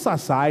some days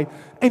aside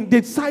and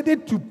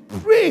decided to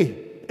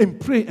pray,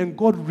 and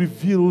God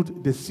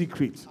revealed the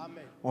secret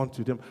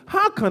unto them.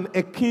 How can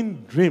a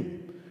king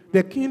dream?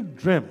 The king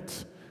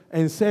dreamt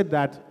and said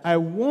that, I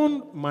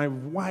want my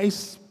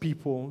wise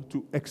people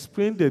to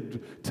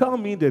tell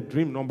me the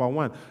dream, number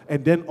 1,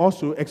 and then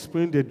also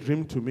explain the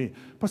dream to me.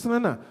 Pastor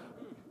Nana,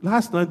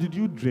 last night, did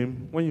you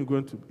dream when you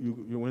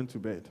went to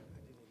bed?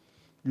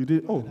 You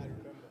did? Oh,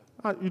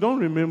 you don't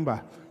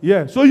remember?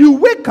 Yeah. So you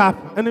wake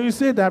up and then you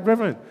say that,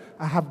 Reverend,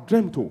 I have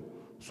dreamt.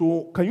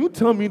 So can you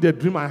tell me the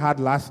dream I had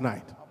last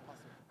night?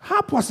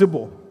 How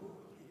possible?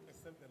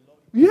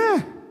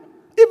 Yeah.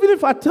 Even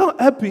if I tell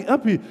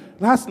Happy,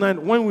 last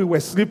night when we were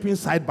sleeping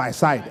side by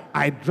side,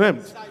 I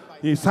dreamt.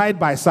 Side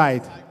by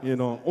side,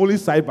 only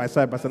side by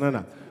side. But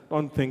no,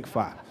 don't think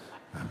far.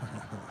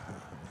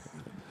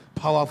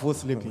 Powerful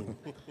sleeping.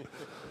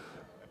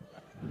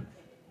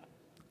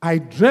 I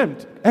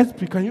dreamt.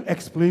 SP, can you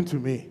explain to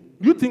me?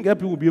 You think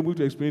SP will be able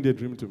to explain the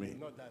dream to me?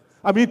 Not that.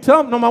 I mean,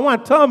 number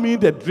 1, tell me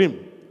the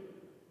dream.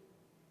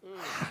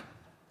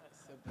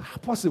 How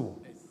possible?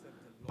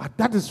 But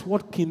that is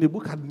what King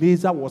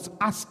Nebuchadnezzar was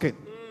asking.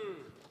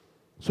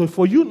 So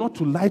for you not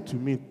to lie to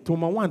me,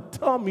 number 1,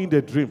 tell me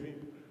the dream.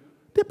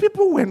 The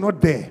people were not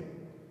there.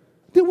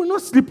 They were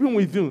not sleeping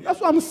with you.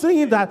 That's why I'm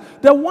saying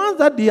that the ones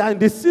that they are in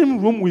the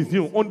same room with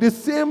you, on the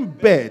same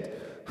bed,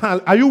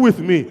 are you with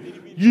me?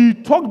 You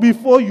talked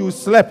before you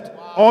slept,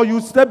 or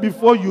you slept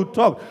before you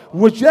talked.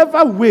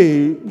 Whichever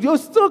way, you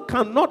still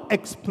cannot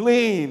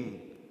explain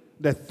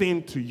the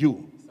thing to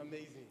you. It's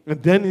amazing.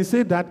 And then he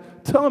said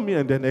that, tell me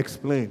and then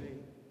explain.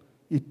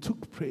 It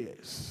took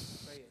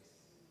prayers.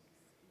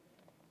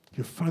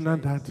 You find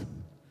out that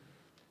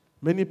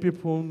many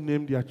people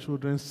name their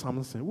children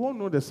Samson. We all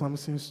know the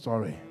Samson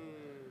story.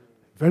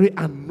 Very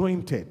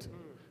anointed,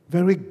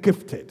 very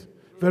gifted,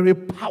 very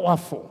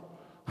powerful.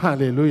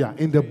 Hallelujah.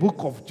 In the book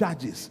of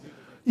Judges.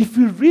 If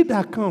you read the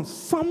account,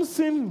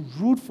 Samson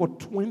ruled for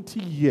 20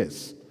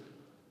 years.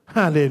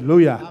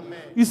 Hallelujah. Amen.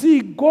 You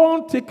see,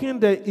 God taking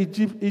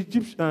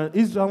the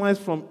Israelites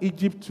from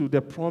Egypt to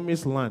the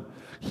promised land,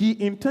 he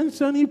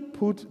intentionally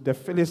put the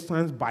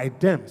Philistines by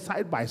them,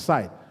 side by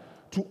side,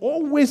 to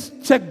always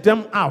check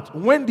them out.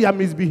 When they are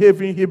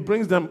misbehaving, he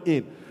brings them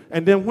in.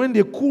 And then when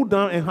they cool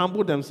down and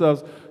humble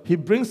themselves, he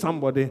brings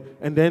somebody,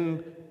 and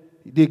then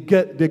they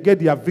get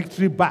their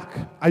victory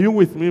back. Are you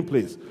with me,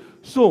 please?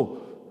 So,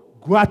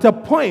 at a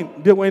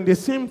point, they were in the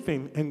same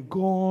thing, and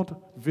God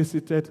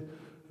visited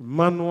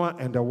Manoah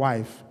and the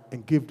wife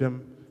and gave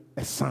them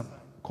a son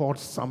called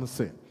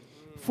Samson.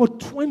 For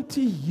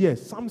 20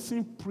 years,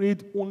 Samson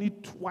prayed only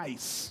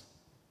twice.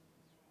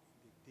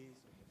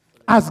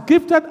 As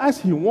gifted as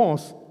he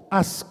was,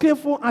 as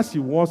skillful as he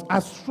was,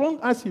 as strong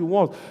as he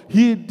was,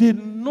 he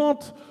did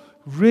not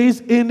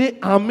raise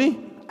any army.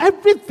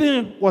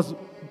 Everything was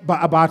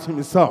about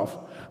himself.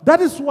 That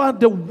is what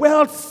the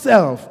world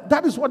self,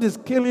 that is what is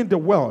killing the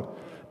world.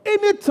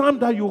 Anytime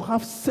that you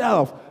have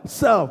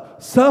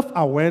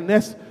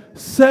self-awareness,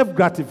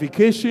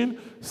 self-gratification,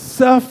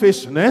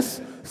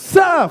 selfishness,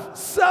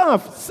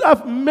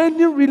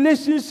 many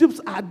relationships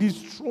are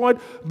destroyed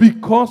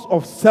because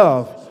of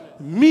self.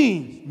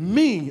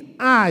 Me,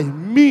 I.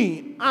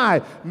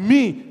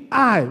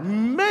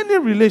 Many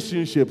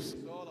relationships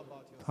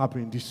have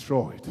been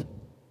destroyed.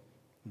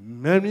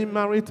 Many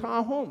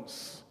marital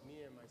homes.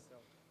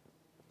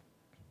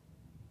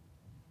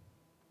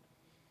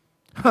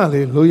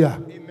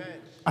 Hallelujah. Amen.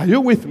 Are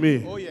you with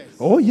me? Oh, yes.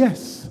 Oh,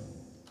 yes.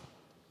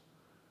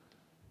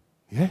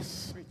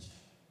 Yes.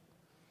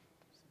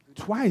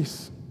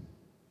 Twice.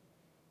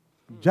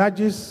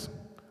 Judges,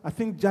 I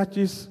think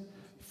Judges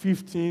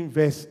 15,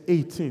 verse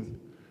 18.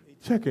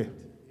 Check it.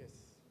 Yes.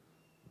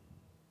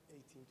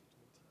 18 to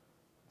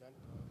 20.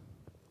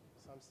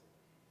 Samson.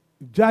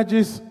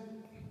 Judges.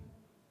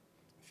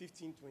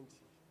 15, 20.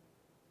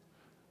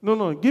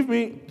 No. Give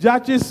me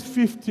Judges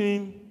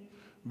 15,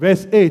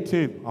 verse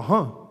 18.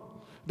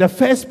 The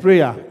first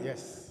prayer.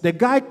 Yes. The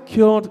guy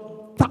killed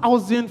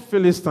 1,000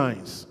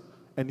 Philistines.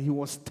 And he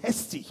was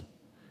thirsty.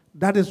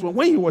 That is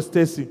when he was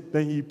thirsty,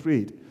 then he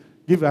prayed.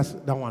 Give us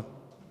that one.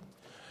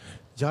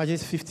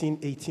 Judges 15,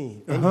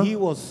 18. And he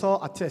was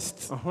sore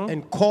athirst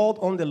and called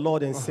on the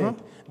Lord and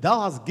said,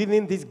 Thou hast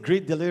given this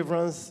great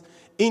deliverance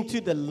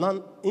into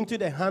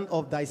the hand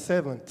of thy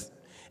servant.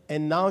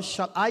 And now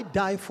shall I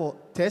die for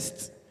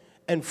thirst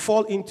and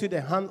fall into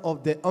the hand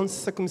of the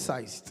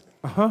uncircumcised.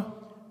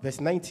 Verse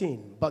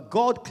 19. But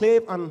God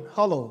clave an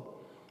hollow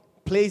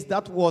place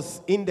that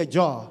was in the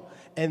jar,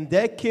 and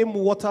there came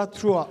water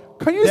throughout.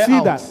 Can you see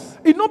that?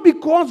 It's not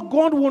because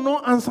God will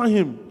not answer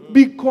him,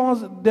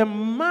 because the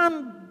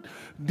man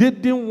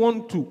didn't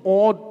want to,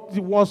 or he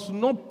was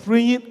not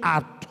praying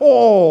at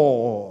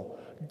all.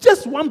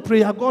 Just one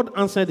prayer, God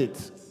answered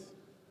it.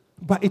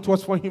 But it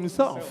was for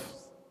himself.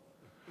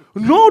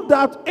 Know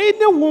that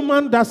any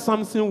woman that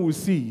Samson will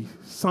see,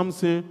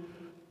 Samson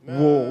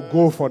will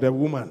go for the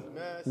woman.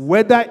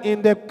 Whether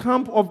in the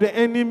camp of the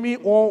enemy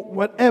or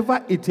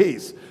whatever it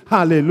is.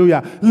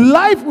 Hallelujah.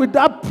 Life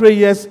without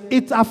prayers,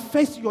 it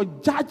affects your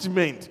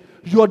judgment,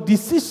 your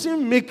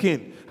decision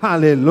making.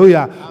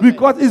 Hallelujah. Amen.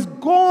 Because it's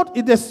God,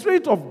 it's the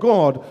Spirit of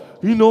God,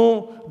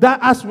 that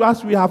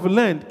as we have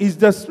learned, is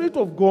the Spirit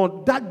of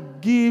God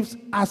that gives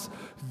us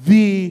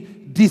the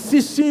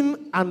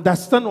decision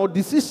understand or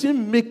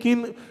decision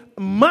making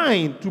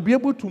mind to be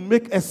able to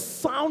make a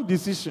sound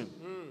decision.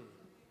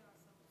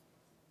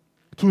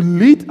 To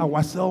lead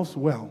ourselves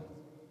well.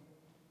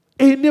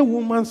 Any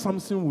woman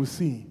Samson will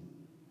see,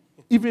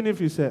 even if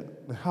you say,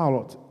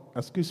 harlot,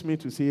 excuse me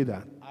to say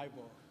that,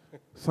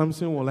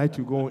 Samson will like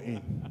to go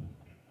in.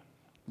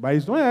 But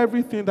it's not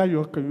everything that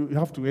you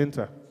have to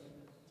enter.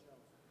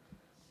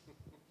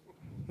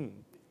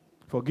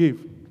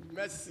 Forgive.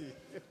 Mercy.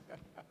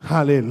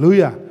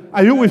 Hallelujah.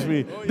 Are you with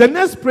me? Oh, yeah. The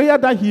next prayer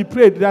that he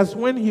prayed, that's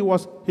when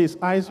his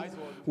eyes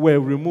were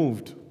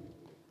removed.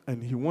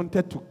 And he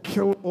wanted to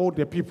kill all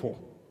the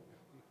people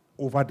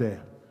over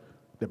there.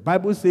 The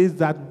Bible says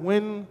that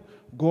when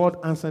God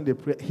answered the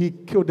prayer, he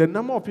killed. The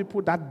number of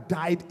people that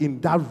died in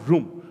that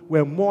room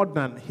were more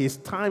than his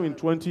time in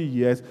 20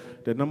 years,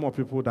 the number of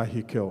people that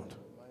he killed.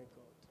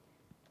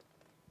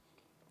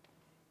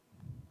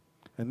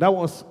 And that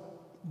was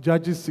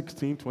Judges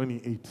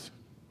 16:28.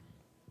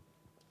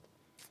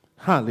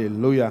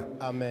 Hallelujah.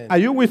 Amen. Are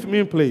you with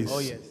me, please? Oh,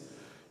 yes.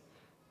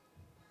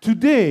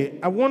 Today,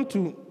 I want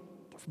to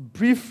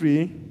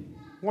briefly,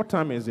 what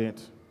time is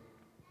it?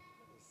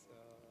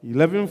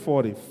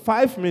 11:40.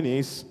 5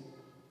 minutes.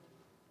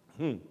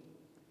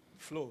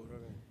 Flow,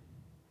 Reverend.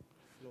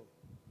 Flow.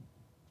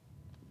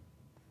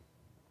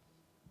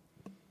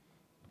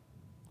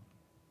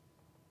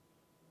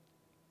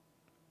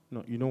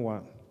 No, you know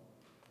what?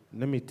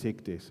 Let me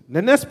take this.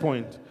 The next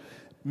point.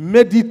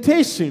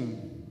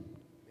 Meditation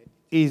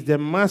is the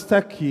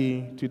master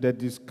key to the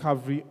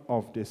discovery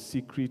of the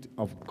secret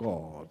of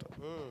God.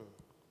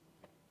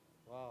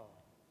 Wow.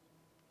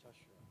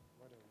 Joshua,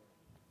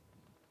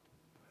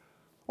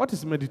 what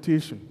is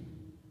meditation?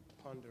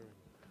 Pondering.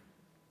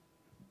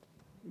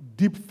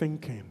 Deep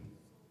thinking.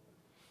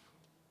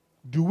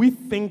 Do we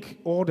think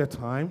all the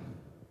time?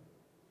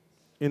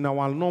 In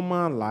our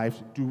normal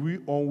life, do we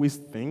always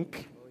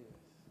think?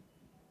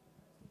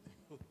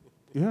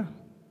 Yeah.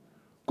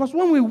 Because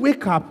when we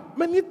wake up,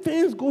 many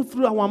things go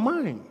through our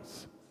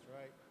minds.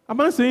 Right. Am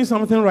I saying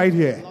something right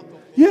here?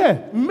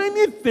 Yeah,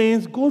 many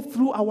things go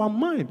through our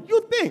mind.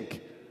 You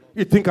think.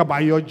 You think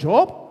about your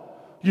job.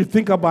 You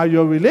think about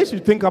your relationship.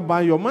 You think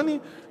about your money.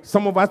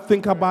 Some of us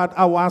think about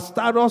our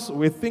status.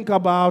 We think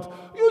about,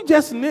 you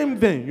just name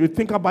them. You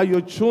think about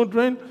your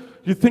children.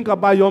 You think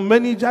about your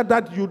manager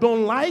that you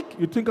don't like.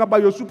 You think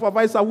about your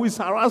supervisor who is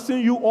harassing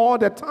you all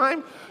the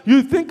time.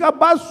 You think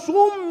about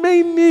so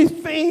many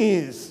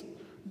things.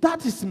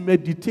 That is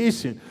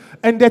meditation.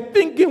 And the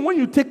thinking, when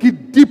you take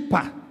it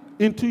deeper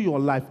into your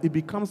life, it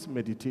becomes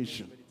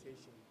meditation.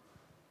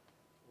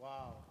 Wow.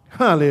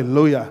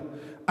 Hallelujah.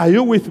 Are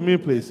you with me,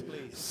 please?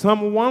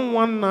 Psalm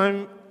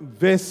 119,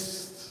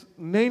 verse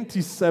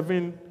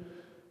 97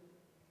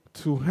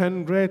 to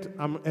 100.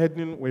 I'm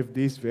ending with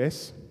this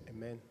verse.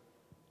 Amen.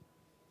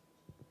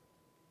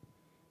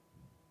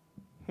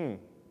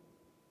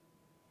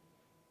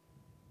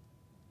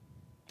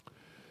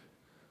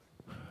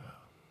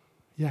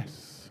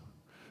 Yes.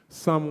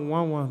 Psalm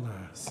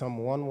 119. Psalm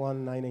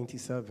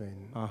 119:97.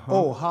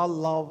 Oh, how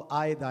love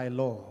I thy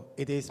law.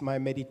 It is my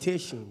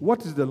meditation.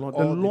 What is the law?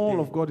 The law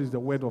of God is the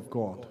word of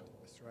God.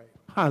 That's right.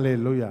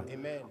 Hallelujah.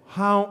 Amen.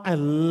 How I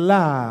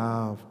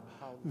love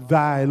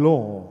thy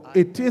law.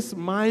 It is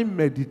my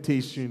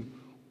meditation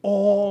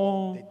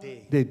all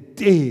the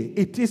day.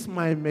 It is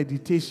my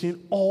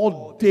meditation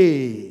all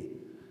day.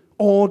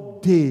 All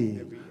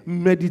day.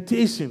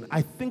 Meditation.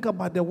 I think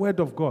about the word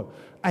of God.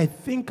 I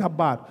think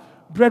about,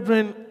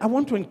 brethren, I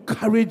want to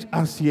encourage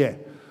us here.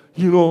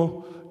 You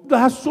know, there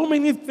are so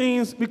many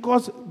things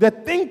because the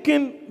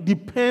thinking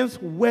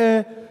depends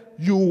where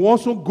you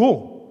also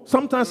go.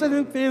 Sometimes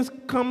certain things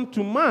come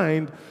to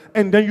mind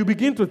and then you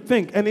begin to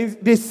think and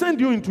they send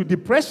you into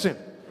depression.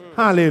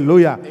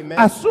 Hallelujah. Amen.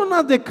 As soon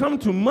as they come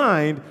to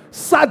mind,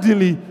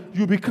 suddenly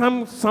you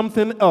become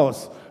something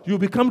else. You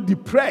become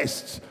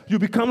depressed. You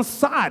become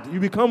sad. You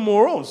become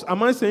morose.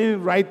 Am I saying it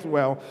right?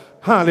 Well,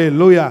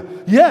 hallelujah.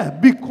 Yeah,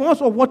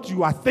 because of what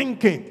you are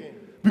thinking.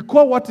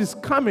 Because what is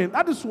coming.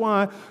 That is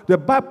why the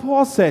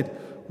Bible said,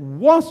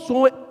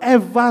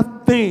 whatsoever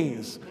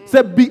things.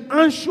 Said, be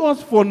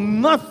anxious for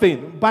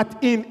nothing, but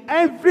in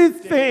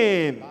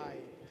everything.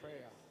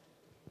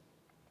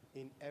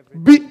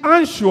 Be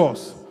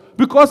anxious.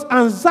 Because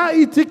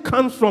anxiety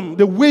comes from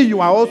the way you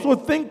are also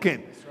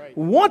thinking.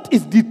 What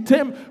is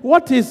dictating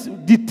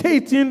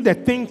the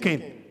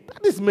thinking?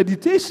 That is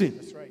meditation.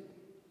 That's right.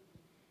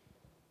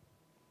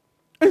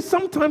 And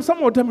sometimes,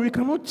 some of them, we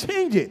cannot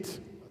change it.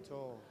 At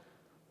all.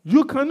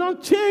 You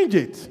cannot change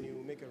it. And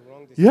you make a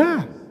wrong decision.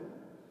 Yeah.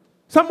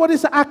 Somebody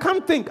said, I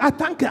can't think. I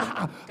think.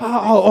 No.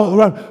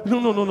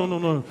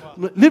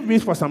 Leave me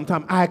for some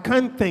time. I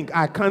can't think.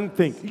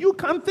 You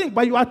can't think,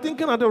 but you are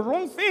thinking of the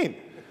wrong thing.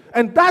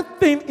 And that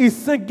thing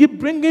is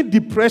bringing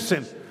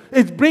depression.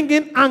 It's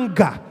bringing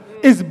anger.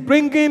 It's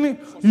bringing,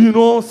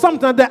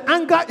 sometimes the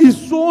anger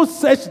is so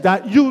such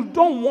that you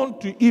don't want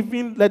to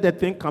even let the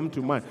thing come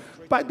to mind.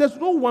 But there's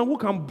no one who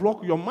can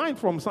block your mind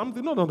from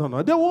something. No.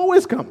 They will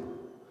always come.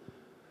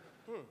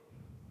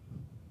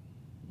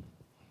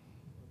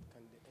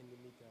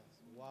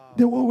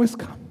 They will always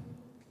come.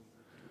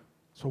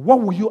 So what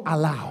will you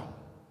allow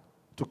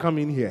to come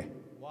in here?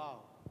 Wow.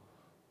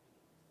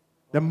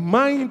 The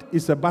mind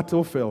is a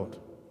battlefield.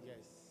 Yes.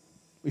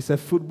 It's a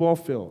football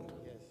field.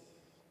 Yes.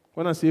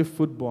 When I say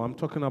football, I'm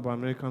talking about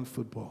American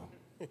football.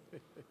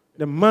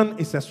 The man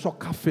is a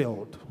soccer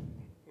field.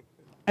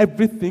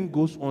 Everything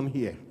goes on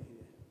here.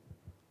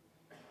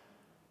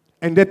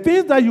 And the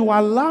things that you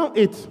allow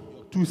it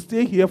to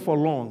stay here for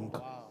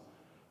long,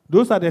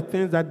 those are the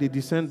things that they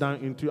descend down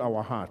into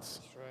our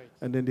hearts. Right.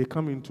 And then they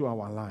come into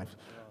our lives.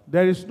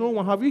 There is no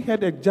one. Have you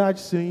heard a judge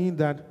saying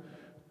that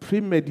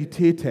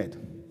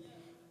premeditated?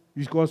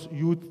 Because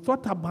you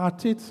thought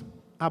about it,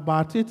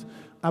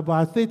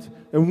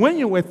 and when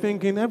you were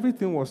thinking,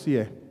 everything was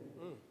here.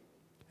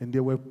 And they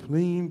were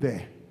playing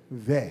there.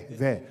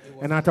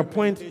 And at a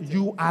point,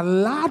 you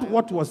allowed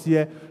what was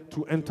here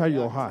to enter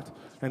your heart.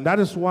 And that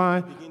is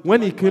why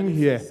when he came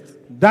here,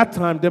 that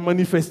time the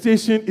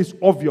manifestation is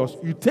obvious.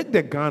 You take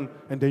the gun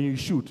and then you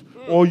shoot.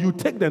 Or you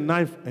take the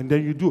knife and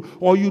then you do.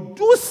 Or you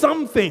do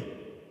something.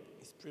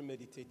 It's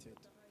premeditated.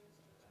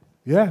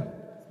 Yeah.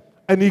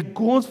 And it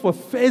goes for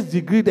first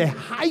degree, the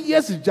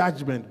highest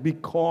judgment,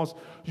 because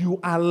you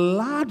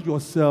allowed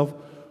yourself,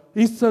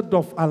 instead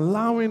of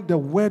allowing the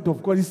word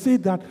of God, he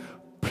said that,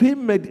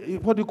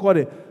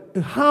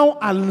 how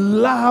I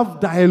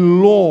love thy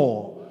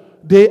law.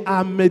 They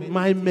are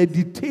my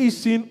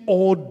meditation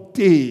all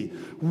day.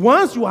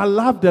 Once you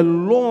allow the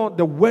law,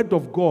 the word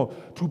of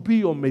God, to be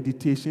your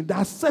meditation, there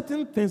are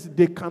certain things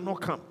they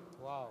cannot come.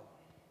 Wow.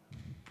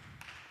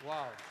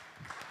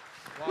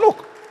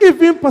 Look,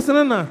 even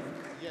personal.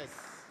 Yes.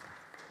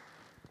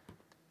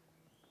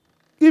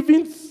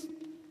 Even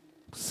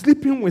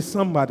sleeping with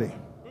somebody,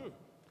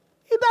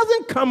 it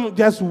doesn't come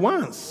just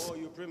once. Oh,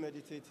 you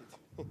premeditated.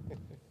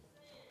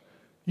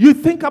 You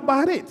think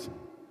about it.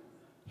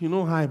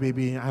 Hi,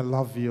 baby, I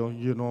love you,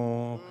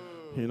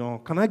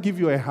 can I give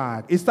you a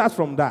hug? It starts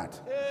from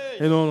that. Hey.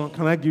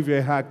 Can I give you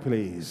a hug,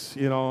 please?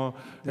 Then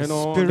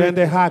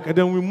the hug, and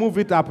then we move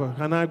it up.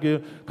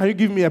 Can you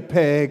give me a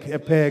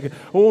peg?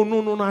 Oh,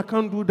 no, I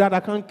can't do that.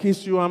 I can't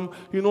kiss you.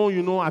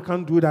 I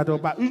can't do that.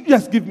 But you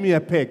just give me a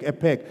peg.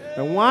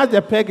 And while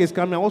the peg is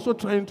coming, I'm also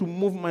trying to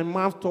move my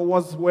mouth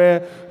towards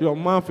where your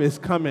mouth is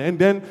coming. And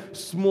then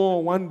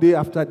small, one day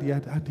after the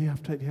other, day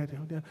after the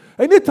other.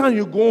 Anytime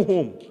you go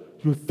home,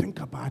 you think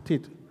about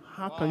it.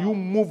 How can you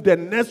move the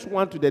next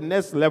one to the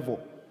next level?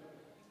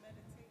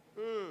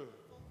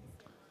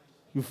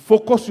 You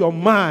focus your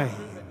mind.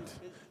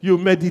 You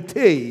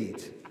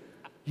meditate.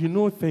 You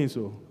know things.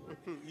 You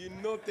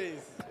know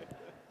things.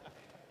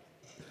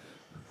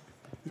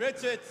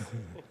 Preach it.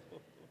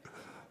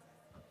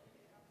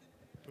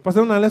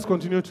 Pastor, now let's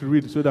continue to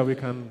read so that we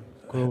can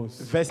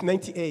close. Verse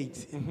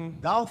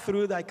 98. Thou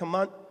through thy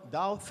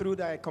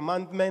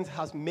commandment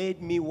hast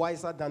made me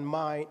wiser than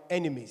my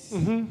enemies,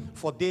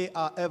 for they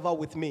are ever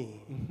with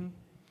me.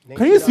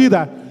 Can you see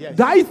that? Yes.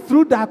 Die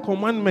through that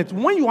commandment.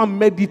 When you are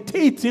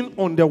meditating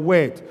on the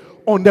word,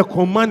 on the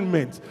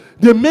commandment,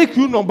 they make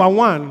you number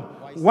one.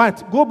 Wiser.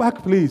 What? Go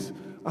back, please.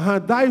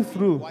 Die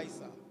through.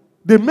 Wiser.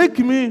 They make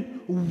me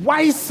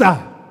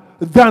wiser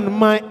than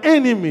my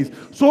enemies.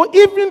 So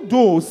even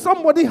though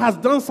somebody has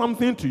done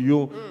something to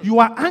you, you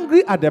are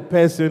angry at the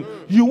person,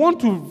 you want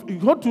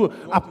to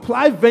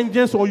apply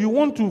vengeance, or you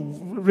want to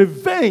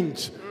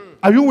revenge.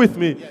 Are you with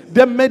me? Yes.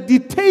 The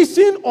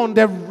meditation on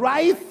the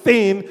right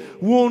thing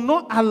will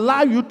not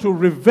allow you to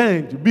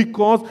revenge,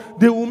 because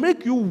they will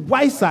make you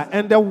wiser.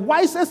 And the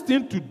wisest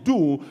thing to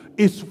do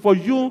is for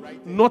you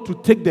not to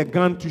take the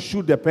gun to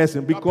shoot the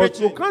person,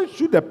 because you can't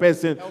shoot the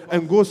person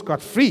and go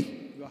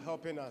scot-free. You are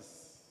helping us.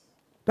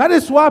 That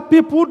is why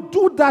people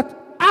do that.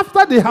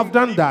 After they have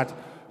done that,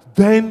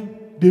 then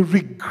they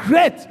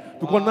regret,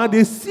 because now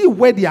they see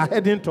where they are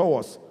heading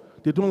towards.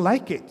 They don't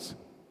like it.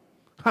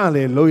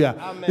 Hallelujah.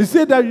 Amen. He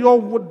said that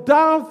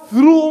thou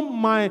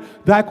through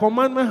thy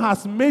commandment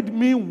has made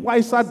me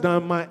wiser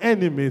than my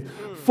enemies.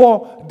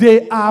 For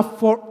they are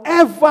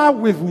forever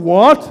with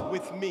what?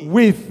 With me.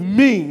 With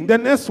me. The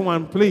next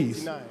one,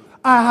 please. 29.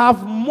 I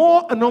have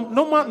more,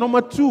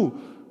 number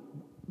 2,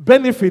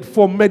 benefit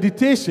for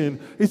meditation.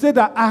 He said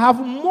that I have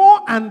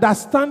more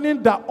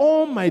understanding than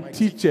all my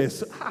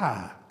teachers.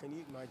 Can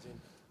you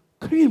imagine?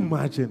 Can you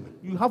imagine?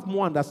 You have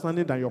more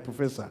understanding than your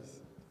professor.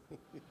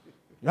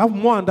 You have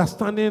more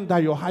understanding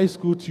than your high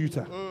school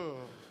tutor.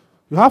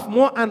 You have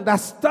more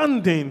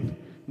understanding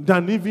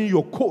than even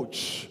your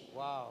coach.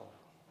 Wow.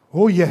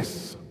 Oh,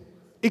 yes.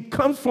 It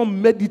comes from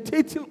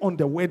meditating on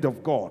the word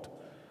of God.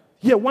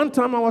 Yeah, one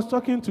time I was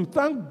talking to,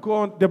 thank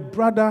God, the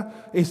brother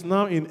is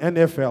now in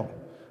NFL.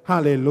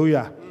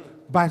 Hallelujah.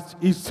 But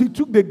he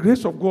took the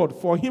grace of God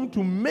for him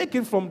to make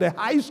it from the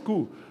high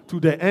school to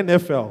the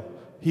NFL.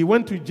 He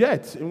went to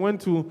Jets. He went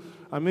to,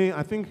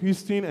 I think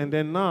Houston, and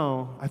then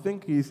now, I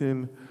think he's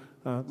in...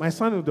 my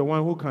son is the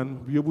one who can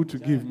be able to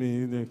give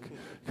me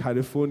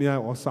California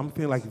or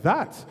something like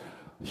that.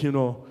 You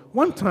know,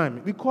 one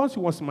time, because he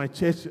was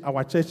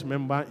our church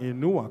member in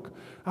Newark,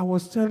 I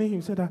was telling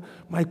him, said that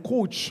my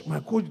coach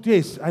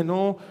this, I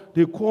know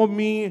they called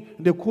me,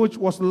 the coach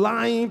was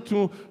lying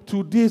to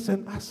this,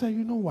 and I said,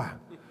 you know what?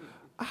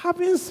 I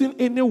haven't seen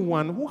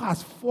anyone who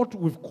has fought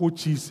with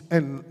coaches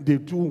and they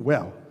do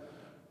well.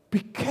 Be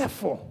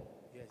careful.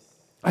 Yes.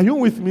 Are you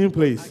with me,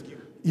 please?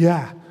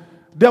 Yeah.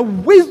 The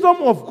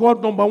wisdom of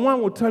God, number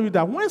 1, will tell you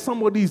that when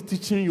somebody is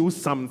teaching you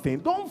something,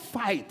 don't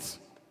fight.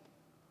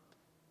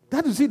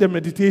 That is the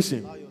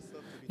meditation.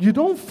 You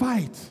don't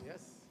fight.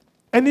 Yes.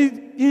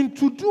 And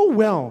to do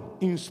well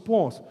in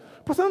sports,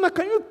 Pastor Anna,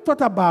 can you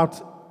talk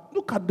about,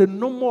 look at the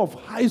number of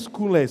high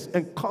schoolers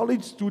and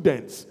college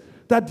students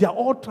that they are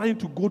all trying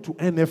to go to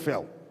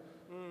NFL.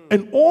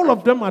 And all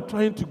of them are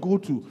trying to go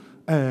to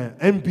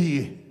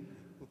NBA.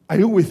 Are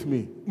you with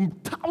me?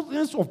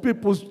 Thousands of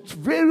people,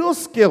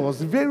 various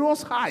skills,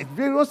 various heights,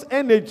 various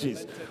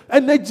energies,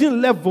 energy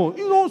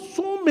level,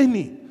 so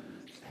many.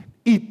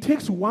 It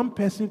takes one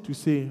person to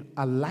say,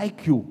 I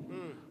like you.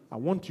 I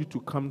want you to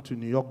come to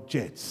New York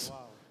Jets.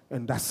 Wow.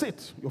 And that's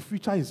it. Your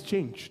future is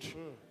changed.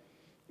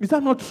 Is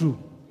that not true?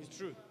 It's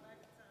true.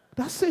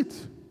 That's it.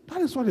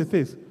 That is what it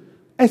is.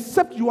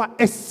 Except you are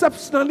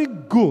exceptionally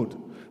good.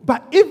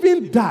 But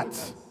even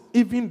that.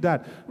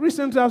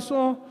 Recently I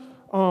saw...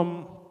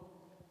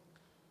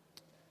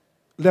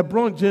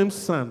 LeBron James'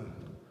 son.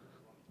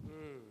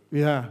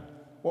 Yeah.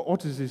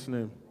 What is his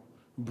name?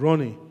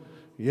 Bronny.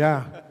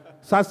 Yeah.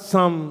 So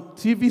some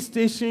TV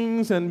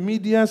stations and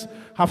medias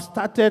have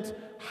started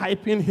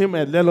hyping him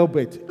a little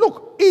bit.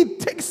 Look, it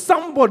takes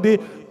somebody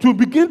to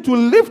begin to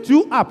lift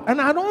you up.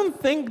 And I don't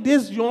think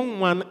this young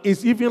man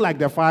is even like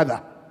the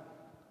father.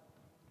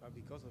 But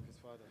because of his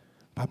father.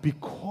 But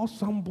because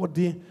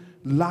somebody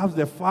loves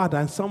the father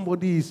and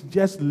somebody is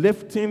just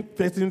lifting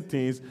certain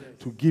things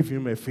to give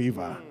him a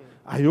favor.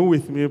 Are you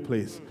with me,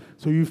 please?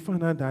 So you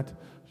find out that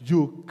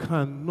you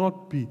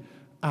cannot be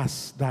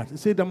as that.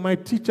 Say that my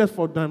teachers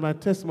for my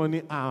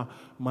testimony are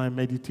my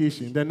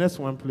meditation. The next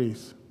one,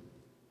 please.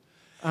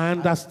 I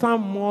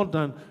understand more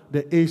than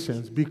the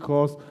Asians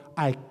because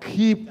I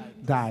keep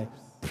thy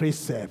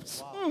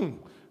precepts.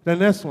 The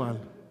next one.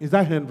 Is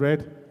that hand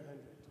read?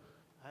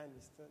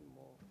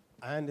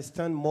 I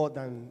understand more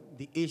than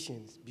the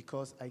Asians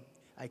because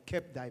I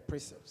kept thy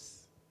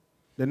precepts.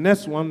 The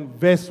next one,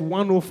 verse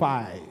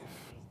 105.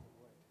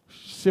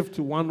 Shift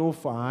to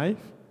 105.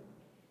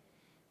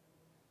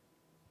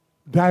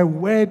 Thy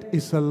word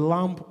is a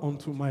lamp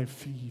unto my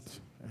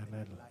feet and a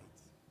light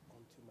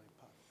unto my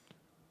path.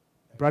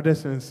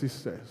 Brothers and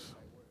sisters,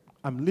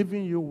 I'm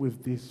leaving you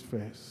with this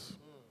verse.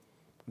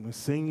 I'm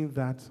saying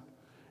that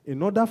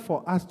in order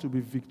for us to be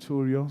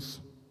victorious,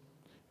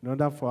 in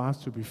order for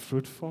us to be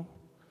fruitful,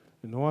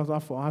 in order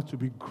for us to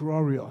be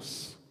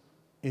glorious,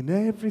 In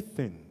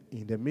everything,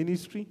 in the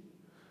ministry,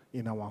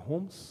 in our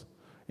homes,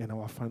 in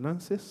our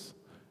finances,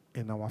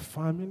 in our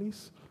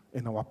families,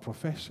 in our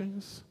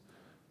professions,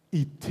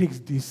 it takes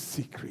these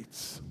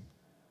secrets.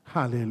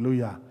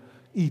 Hallelujah.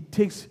 It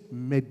takes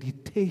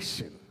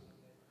meditation,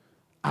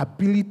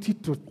 ability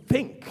to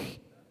think.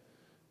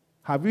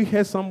 Have you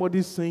heard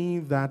somebody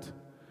saying that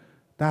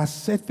there are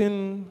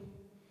certain,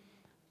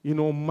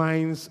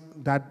 minds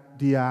that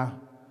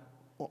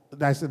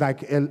that's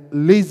like a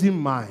lazy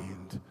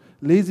mind.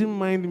 Lazy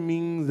mind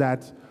means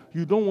that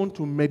you don't want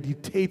to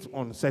meditate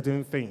on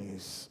certain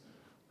things.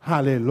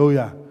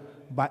 Hallelujah.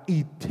 But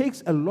it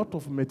takes a lot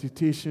of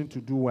meditation to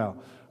do well.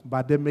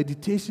 But the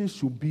meditation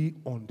should be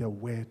on the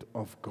word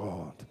of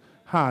God.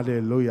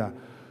 Hallelujah.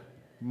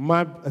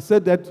 I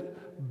said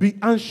that be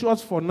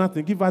anxious for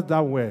nothing. Give us that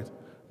word.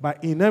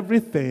 But in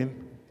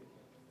everything,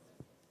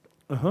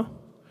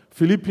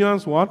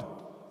 Philippians what?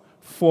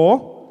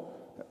 4.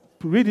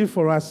 Read it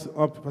for us,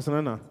 Pastor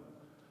Nana.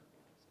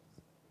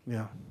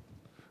 Yeah.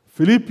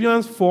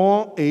 Philippians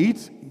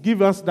 4:8.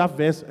 Give us that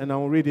verse and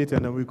I'll read it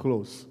and then we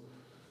close.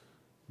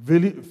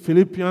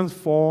 Philippians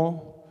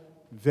 4,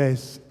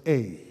 verse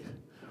 8.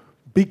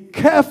 Be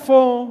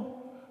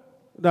careful,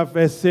 that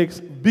verse 6.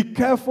 Be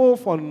careful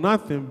for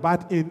nothing,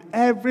 but in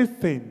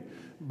everything,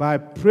 by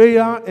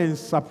prayer and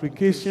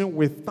supplication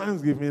with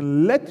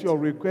thanksgiving, let your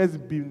requests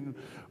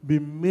be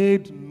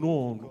made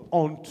known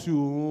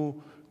unto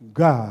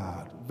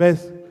God.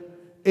 Verse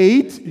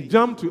 8,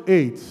 jump to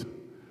 8.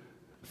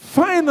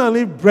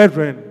 Finally,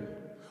 brethren,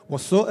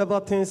 whatsoever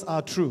things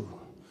are true,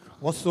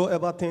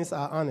 whatsoever things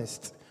are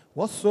honest,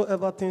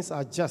 whatsoever things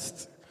are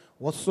just,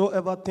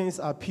 whatsoever things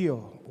are pure,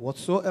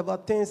 whatsoever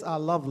things are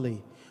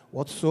lovely,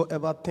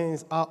 whatsoever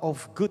things are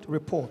of good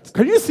report.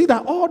 Can you see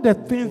that all the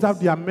things that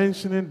they are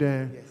mentioning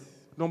there? Yes.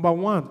 Number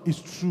 1 is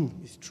true.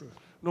 It's true.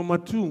 Number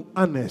 2,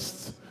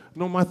 honest.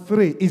 Number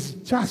 3 is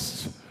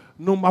just.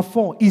 Number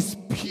 4 is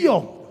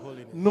pure.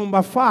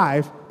 Number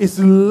 5 is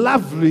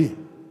lovely.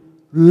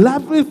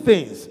 Lovely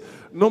things.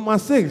 Number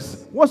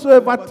 6,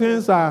 whatsoever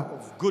things are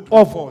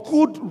of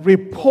good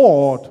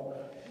report.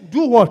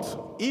 Do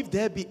what? If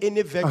there be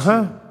any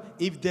virtue,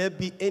 if there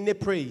be any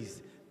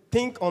praise,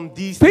 think on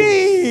these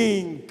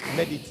things.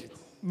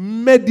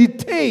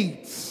 Meditate.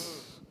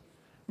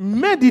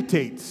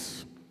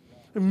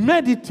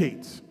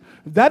 Meditate.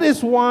 That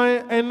is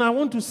why, and I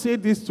want to say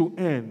this to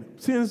end,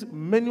 since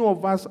many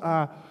of us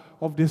are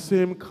of the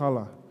same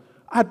color,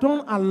 I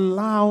don't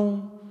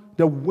allow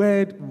the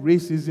word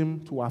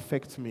racism to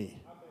affect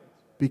me.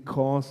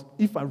 Because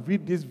if I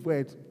read this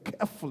word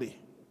carefully,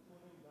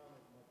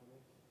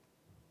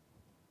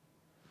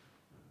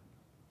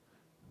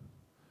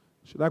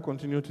 should I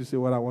continue to say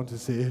what I want to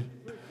say?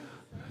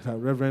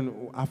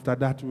 Reverend, after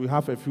that, we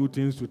have a few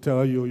things to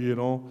tell you, you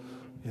know.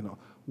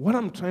 What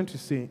I'm trying to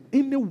say,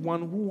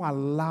 anyone who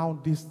allow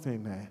this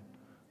thing,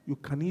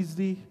 it can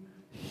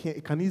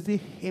easily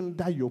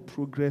hinder your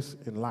progress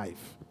in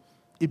life.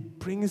 It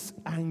brings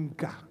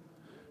anger.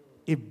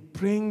 It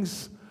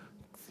brings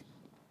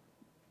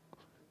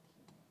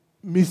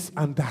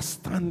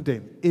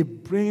misunderstanding.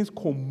 It brings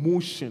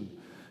commotion.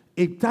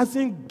 It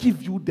doesn't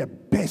give you the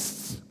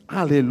best,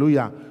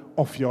 hallelujah,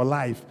 of your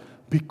life,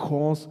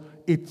 because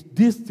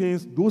those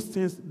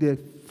things, they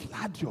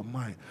flood your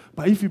mind.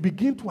 But if you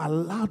begin to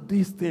allow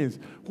these things,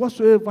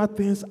 whatsoever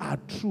things are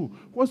true,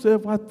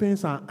 whatsoever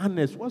things are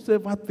honest,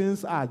 whatsoever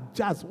things are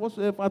just,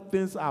 whatsoever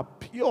things are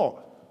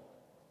pure,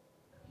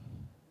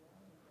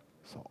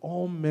 so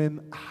all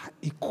men are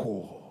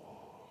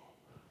equal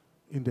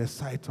in the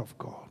sight of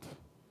God.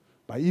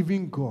 But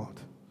even God,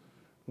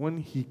 when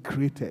he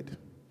created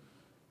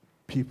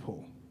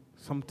people,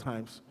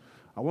 sometimes,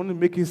 I want to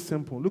make it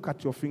simple. Look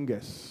at your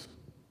fingers.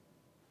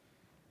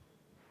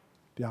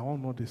 They are all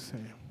not the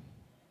same,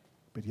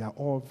 but they are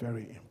all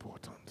very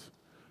important.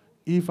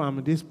 If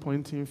I'm this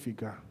pointing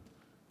figure,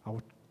 I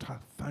will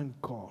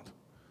thank God.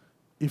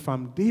 If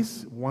I'm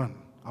this one,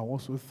 I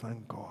also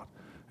thank God.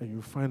 And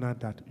you find out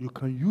that you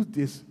can use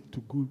this to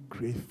do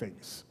great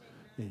things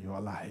in your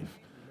life.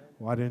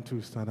 Why don't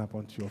you stand up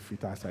onto your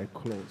feet as I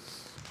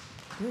close?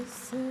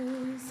 This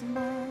is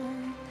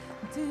my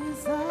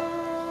desire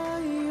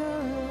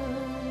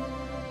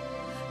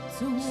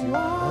to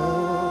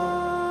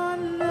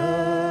honor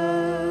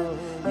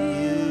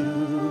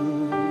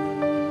you,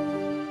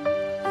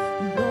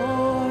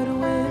 Lord,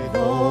 with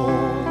all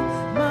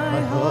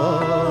my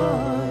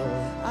heart.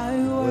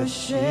 I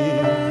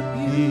worship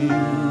you.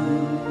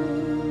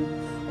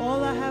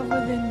 All I have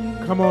within me.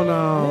 Come on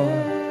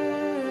now.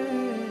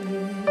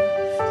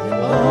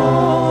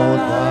 All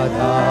that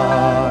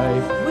I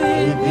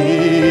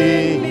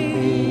within me,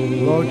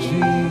 Lord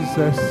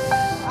Jesus,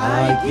 I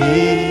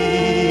give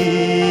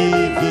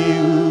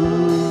you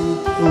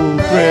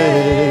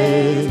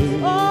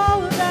praise.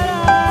 All that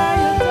I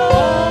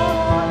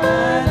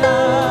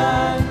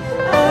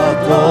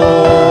adore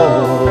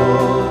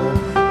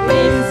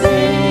is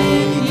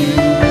in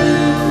you.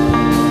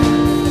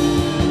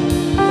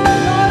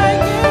 Lord, I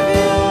give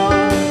you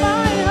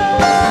my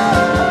heart.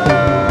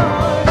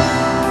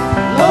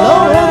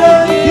 Lord, I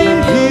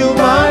give you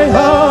my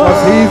heart.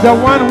 He's the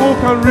one who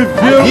can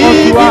reveal I give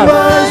unto you us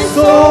my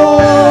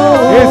soul.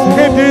 His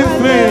hidden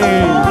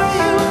things.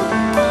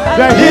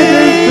 The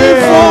hidden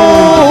things.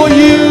 For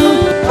you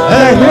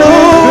The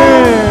hidden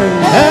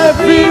things.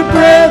 every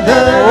breath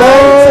that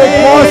I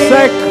take. Paul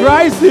said,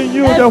 Christ in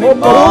you, the hope of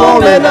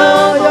glory.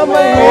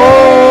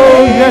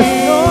 Oh, yes.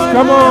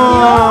 Come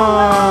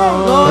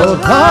on. Lord,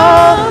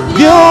 have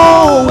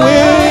your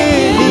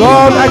way.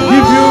 Lord, I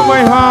give you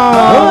my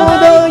heart.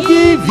 Lord, I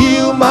give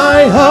you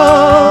my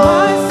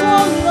heart.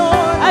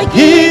 I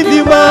give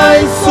you my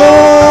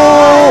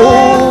soul.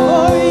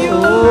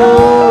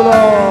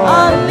 I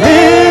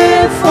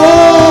live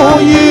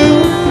for you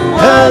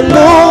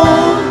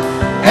alone.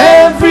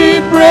 Every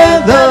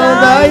breath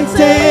that I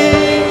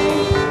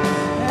take,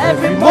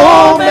 every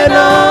moment I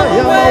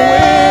am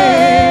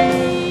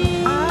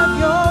away. Have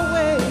your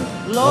way.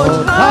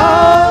 Lord,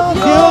 have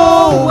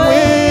your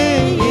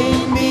way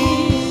in me.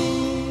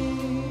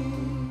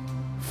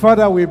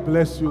 Father, we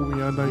bless you.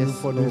 We honor you Yes,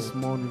 for Lord. this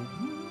morning.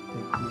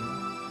 Thank you.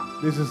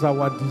 This is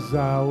our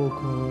desire, oh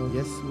God.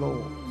 Yes,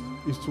 Lord.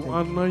 Is to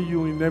honor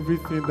you in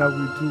everything that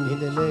we In do.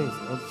 the name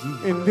of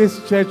Jesus. In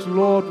this church,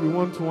 Lord, we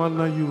want to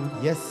honor you.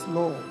 Yes,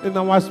 Lord. In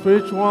our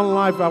spiritual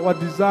life, our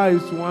desire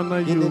is to honor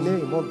In the you.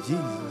 name of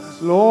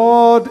Jesus.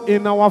 Lord,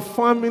 in our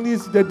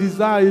families, the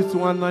desire is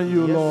to honor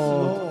you, Yes,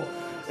 Lord. Lord.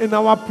 In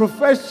our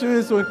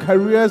professions and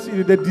careers,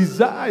 the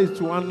desire is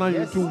to honor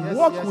Yes, you, to yes,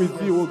 walk yes, with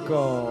yes, you, oh yes,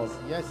 God.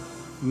 Yes.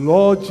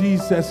 Lord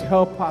Jesus,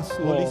 help us,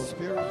 Holy Lord.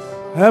 Spirit,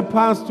 Help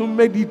us to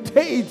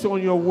meditate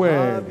on your have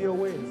word. your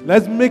way.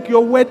 Let's make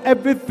your word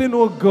everything,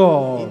 oh In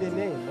God. the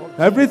name of Jesus.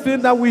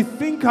 Everything that we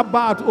think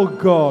about, oh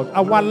God,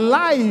 our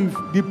life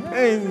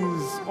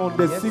depends on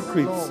the Yes,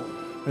 secrets. Lord.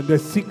 And the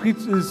secret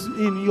is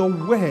in your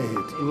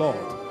word, Lord.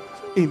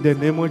 In the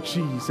name of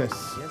Jesus.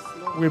 Yes,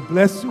 Lord. We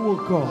bless you, oh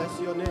God,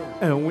 Bless your name.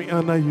 and we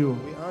honor you.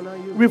 We honor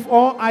you. With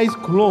all eyes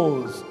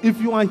closed, if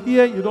you are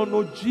here, you don't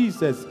know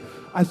Jesus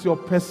as your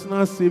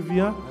personal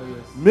Savior.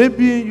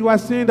 Maybe you are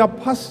saying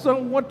that, Pastor,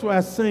 what you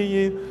are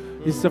saying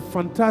is a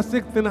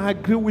fantastic thing. I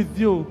agree with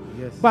you.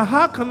 Yes. But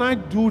how can I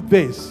do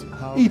this?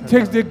 How It can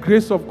takes the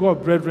grace of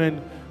God,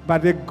 brethren.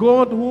 But the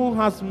God who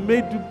has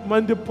made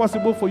it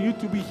possible for you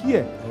to be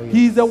here, Oh, yes.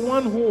 He is the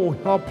one who will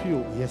help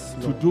you Yes,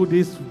 to Lord. do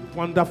these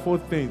wonderful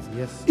things.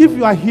 Yes, If Lord.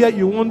 you are here,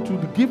 you want to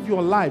give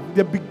your life,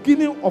 the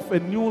beginning of a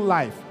new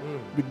life,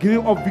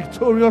 beginning of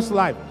victorious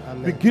life,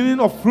 Amen. beginning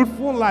of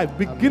fruitful life,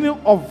 beginning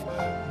of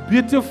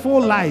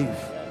beautiful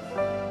life.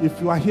 If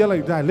you are here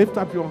like that, lift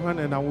up your hand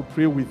and I will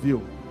pray with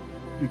you.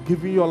 You're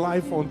giving your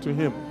life unto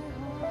Him.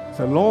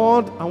 Say,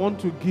 Lord, I want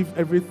to give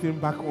everything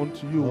back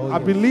unto you. Oh,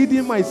 I've been yes.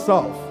 leading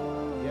myself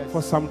Yes.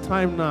 for some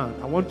time now.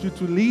 I want you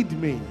to lead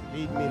me.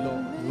 Lead me,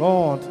 Lord.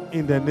 Lord,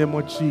 in the name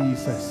of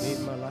Jesus.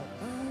 Lead my life.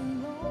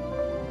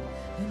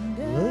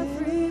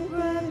 Every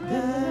breath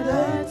that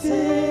I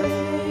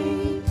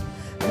take,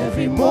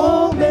 Every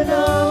moment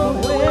I'm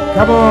away.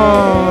 Come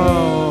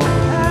on.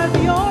 have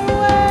your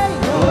way,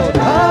 Lord.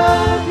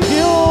 Have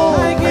your I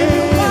give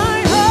you my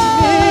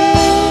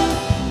heart.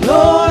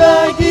 Lord, I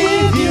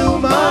give you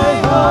my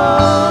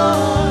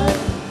heart.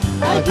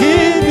 I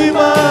give you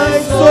my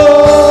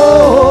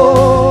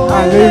soul. I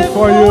live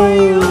for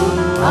you.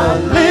 I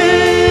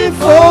live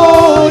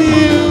for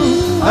you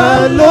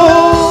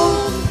alone.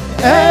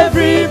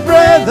 Every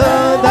breath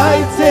that I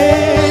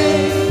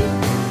take,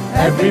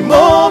 every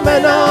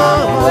moment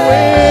I'm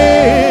away.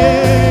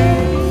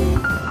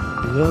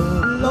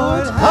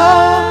 Lord,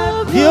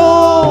 have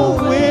your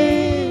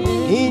way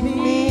in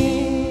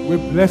me. We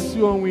bless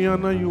you and we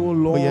honor you, O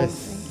Lord,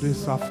 yes.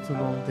 this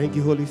afternoon. Thank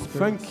you, Holy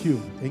Spirit. Thank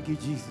you. Thank you,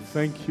 Jesus.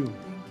 Thank you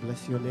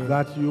Bless your name.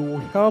 that you will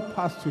help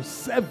us to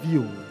serve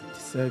you.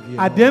 Serve you.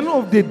 At the end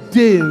of the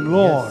day,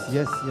 Lord,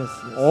 Yes, yes,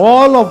 yes.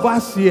 all of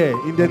us here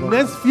in the All of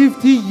next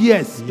 50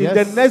 years, in Yes.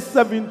 the next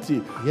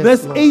 70, Yes,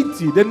 next Lord.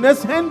 80, the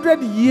next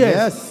 100 years,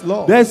 Yes,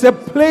 Lord. there's a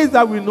place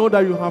that we know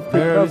that you have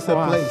There prepared is for a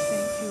us. place.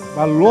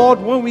 But Lord,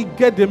 when we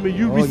get there, may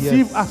you Oh,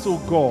 receive yes. us, O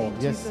God,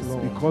 Yes,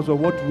 Lord. because of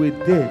what we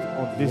did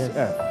on this Yes.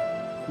 earth.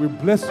 We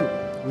bless you.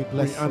 We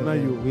bless We your honor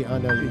name. you. We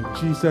honor you. In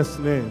Jesus'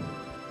 name.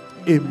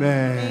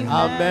 Amen.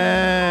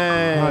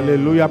 Amen.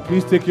 Hallelujah.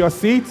 Please take your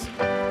seat.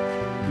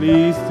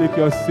 Please take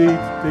your seat.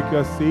 Take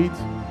your seat.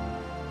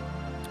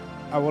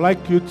 I would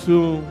like you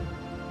to,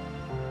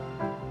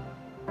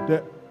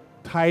 the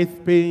tithe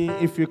paying,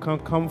 if you can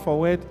come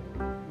forward.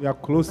 We are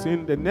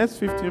closing. The next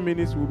 15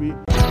 minutes will be.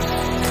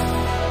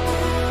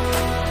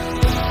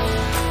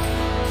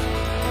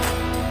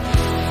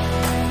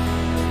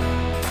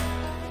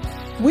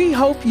 We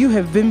hope you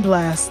have been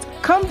blessed.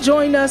 Come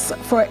join us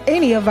for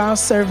any of our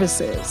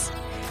services.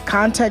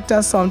 Contact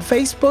us on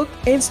Facebook,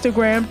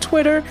 Instagram,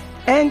 Twitter,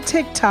 and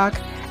TikTok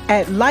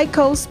at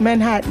Laikos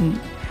Manhattan.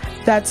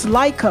 That's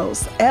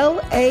Laikos,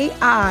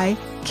 L-A-I-K-O-S,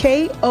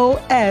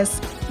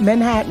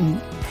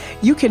 Manhattan.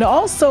 You can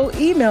also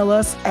email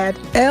us at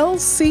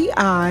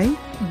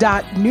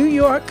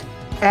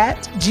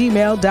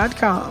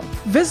lci.newyork@gmail.com.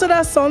 Visit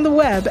us on the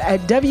web at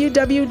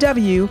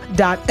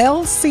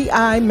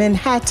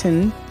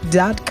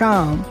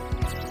www.lcimanhattan.com.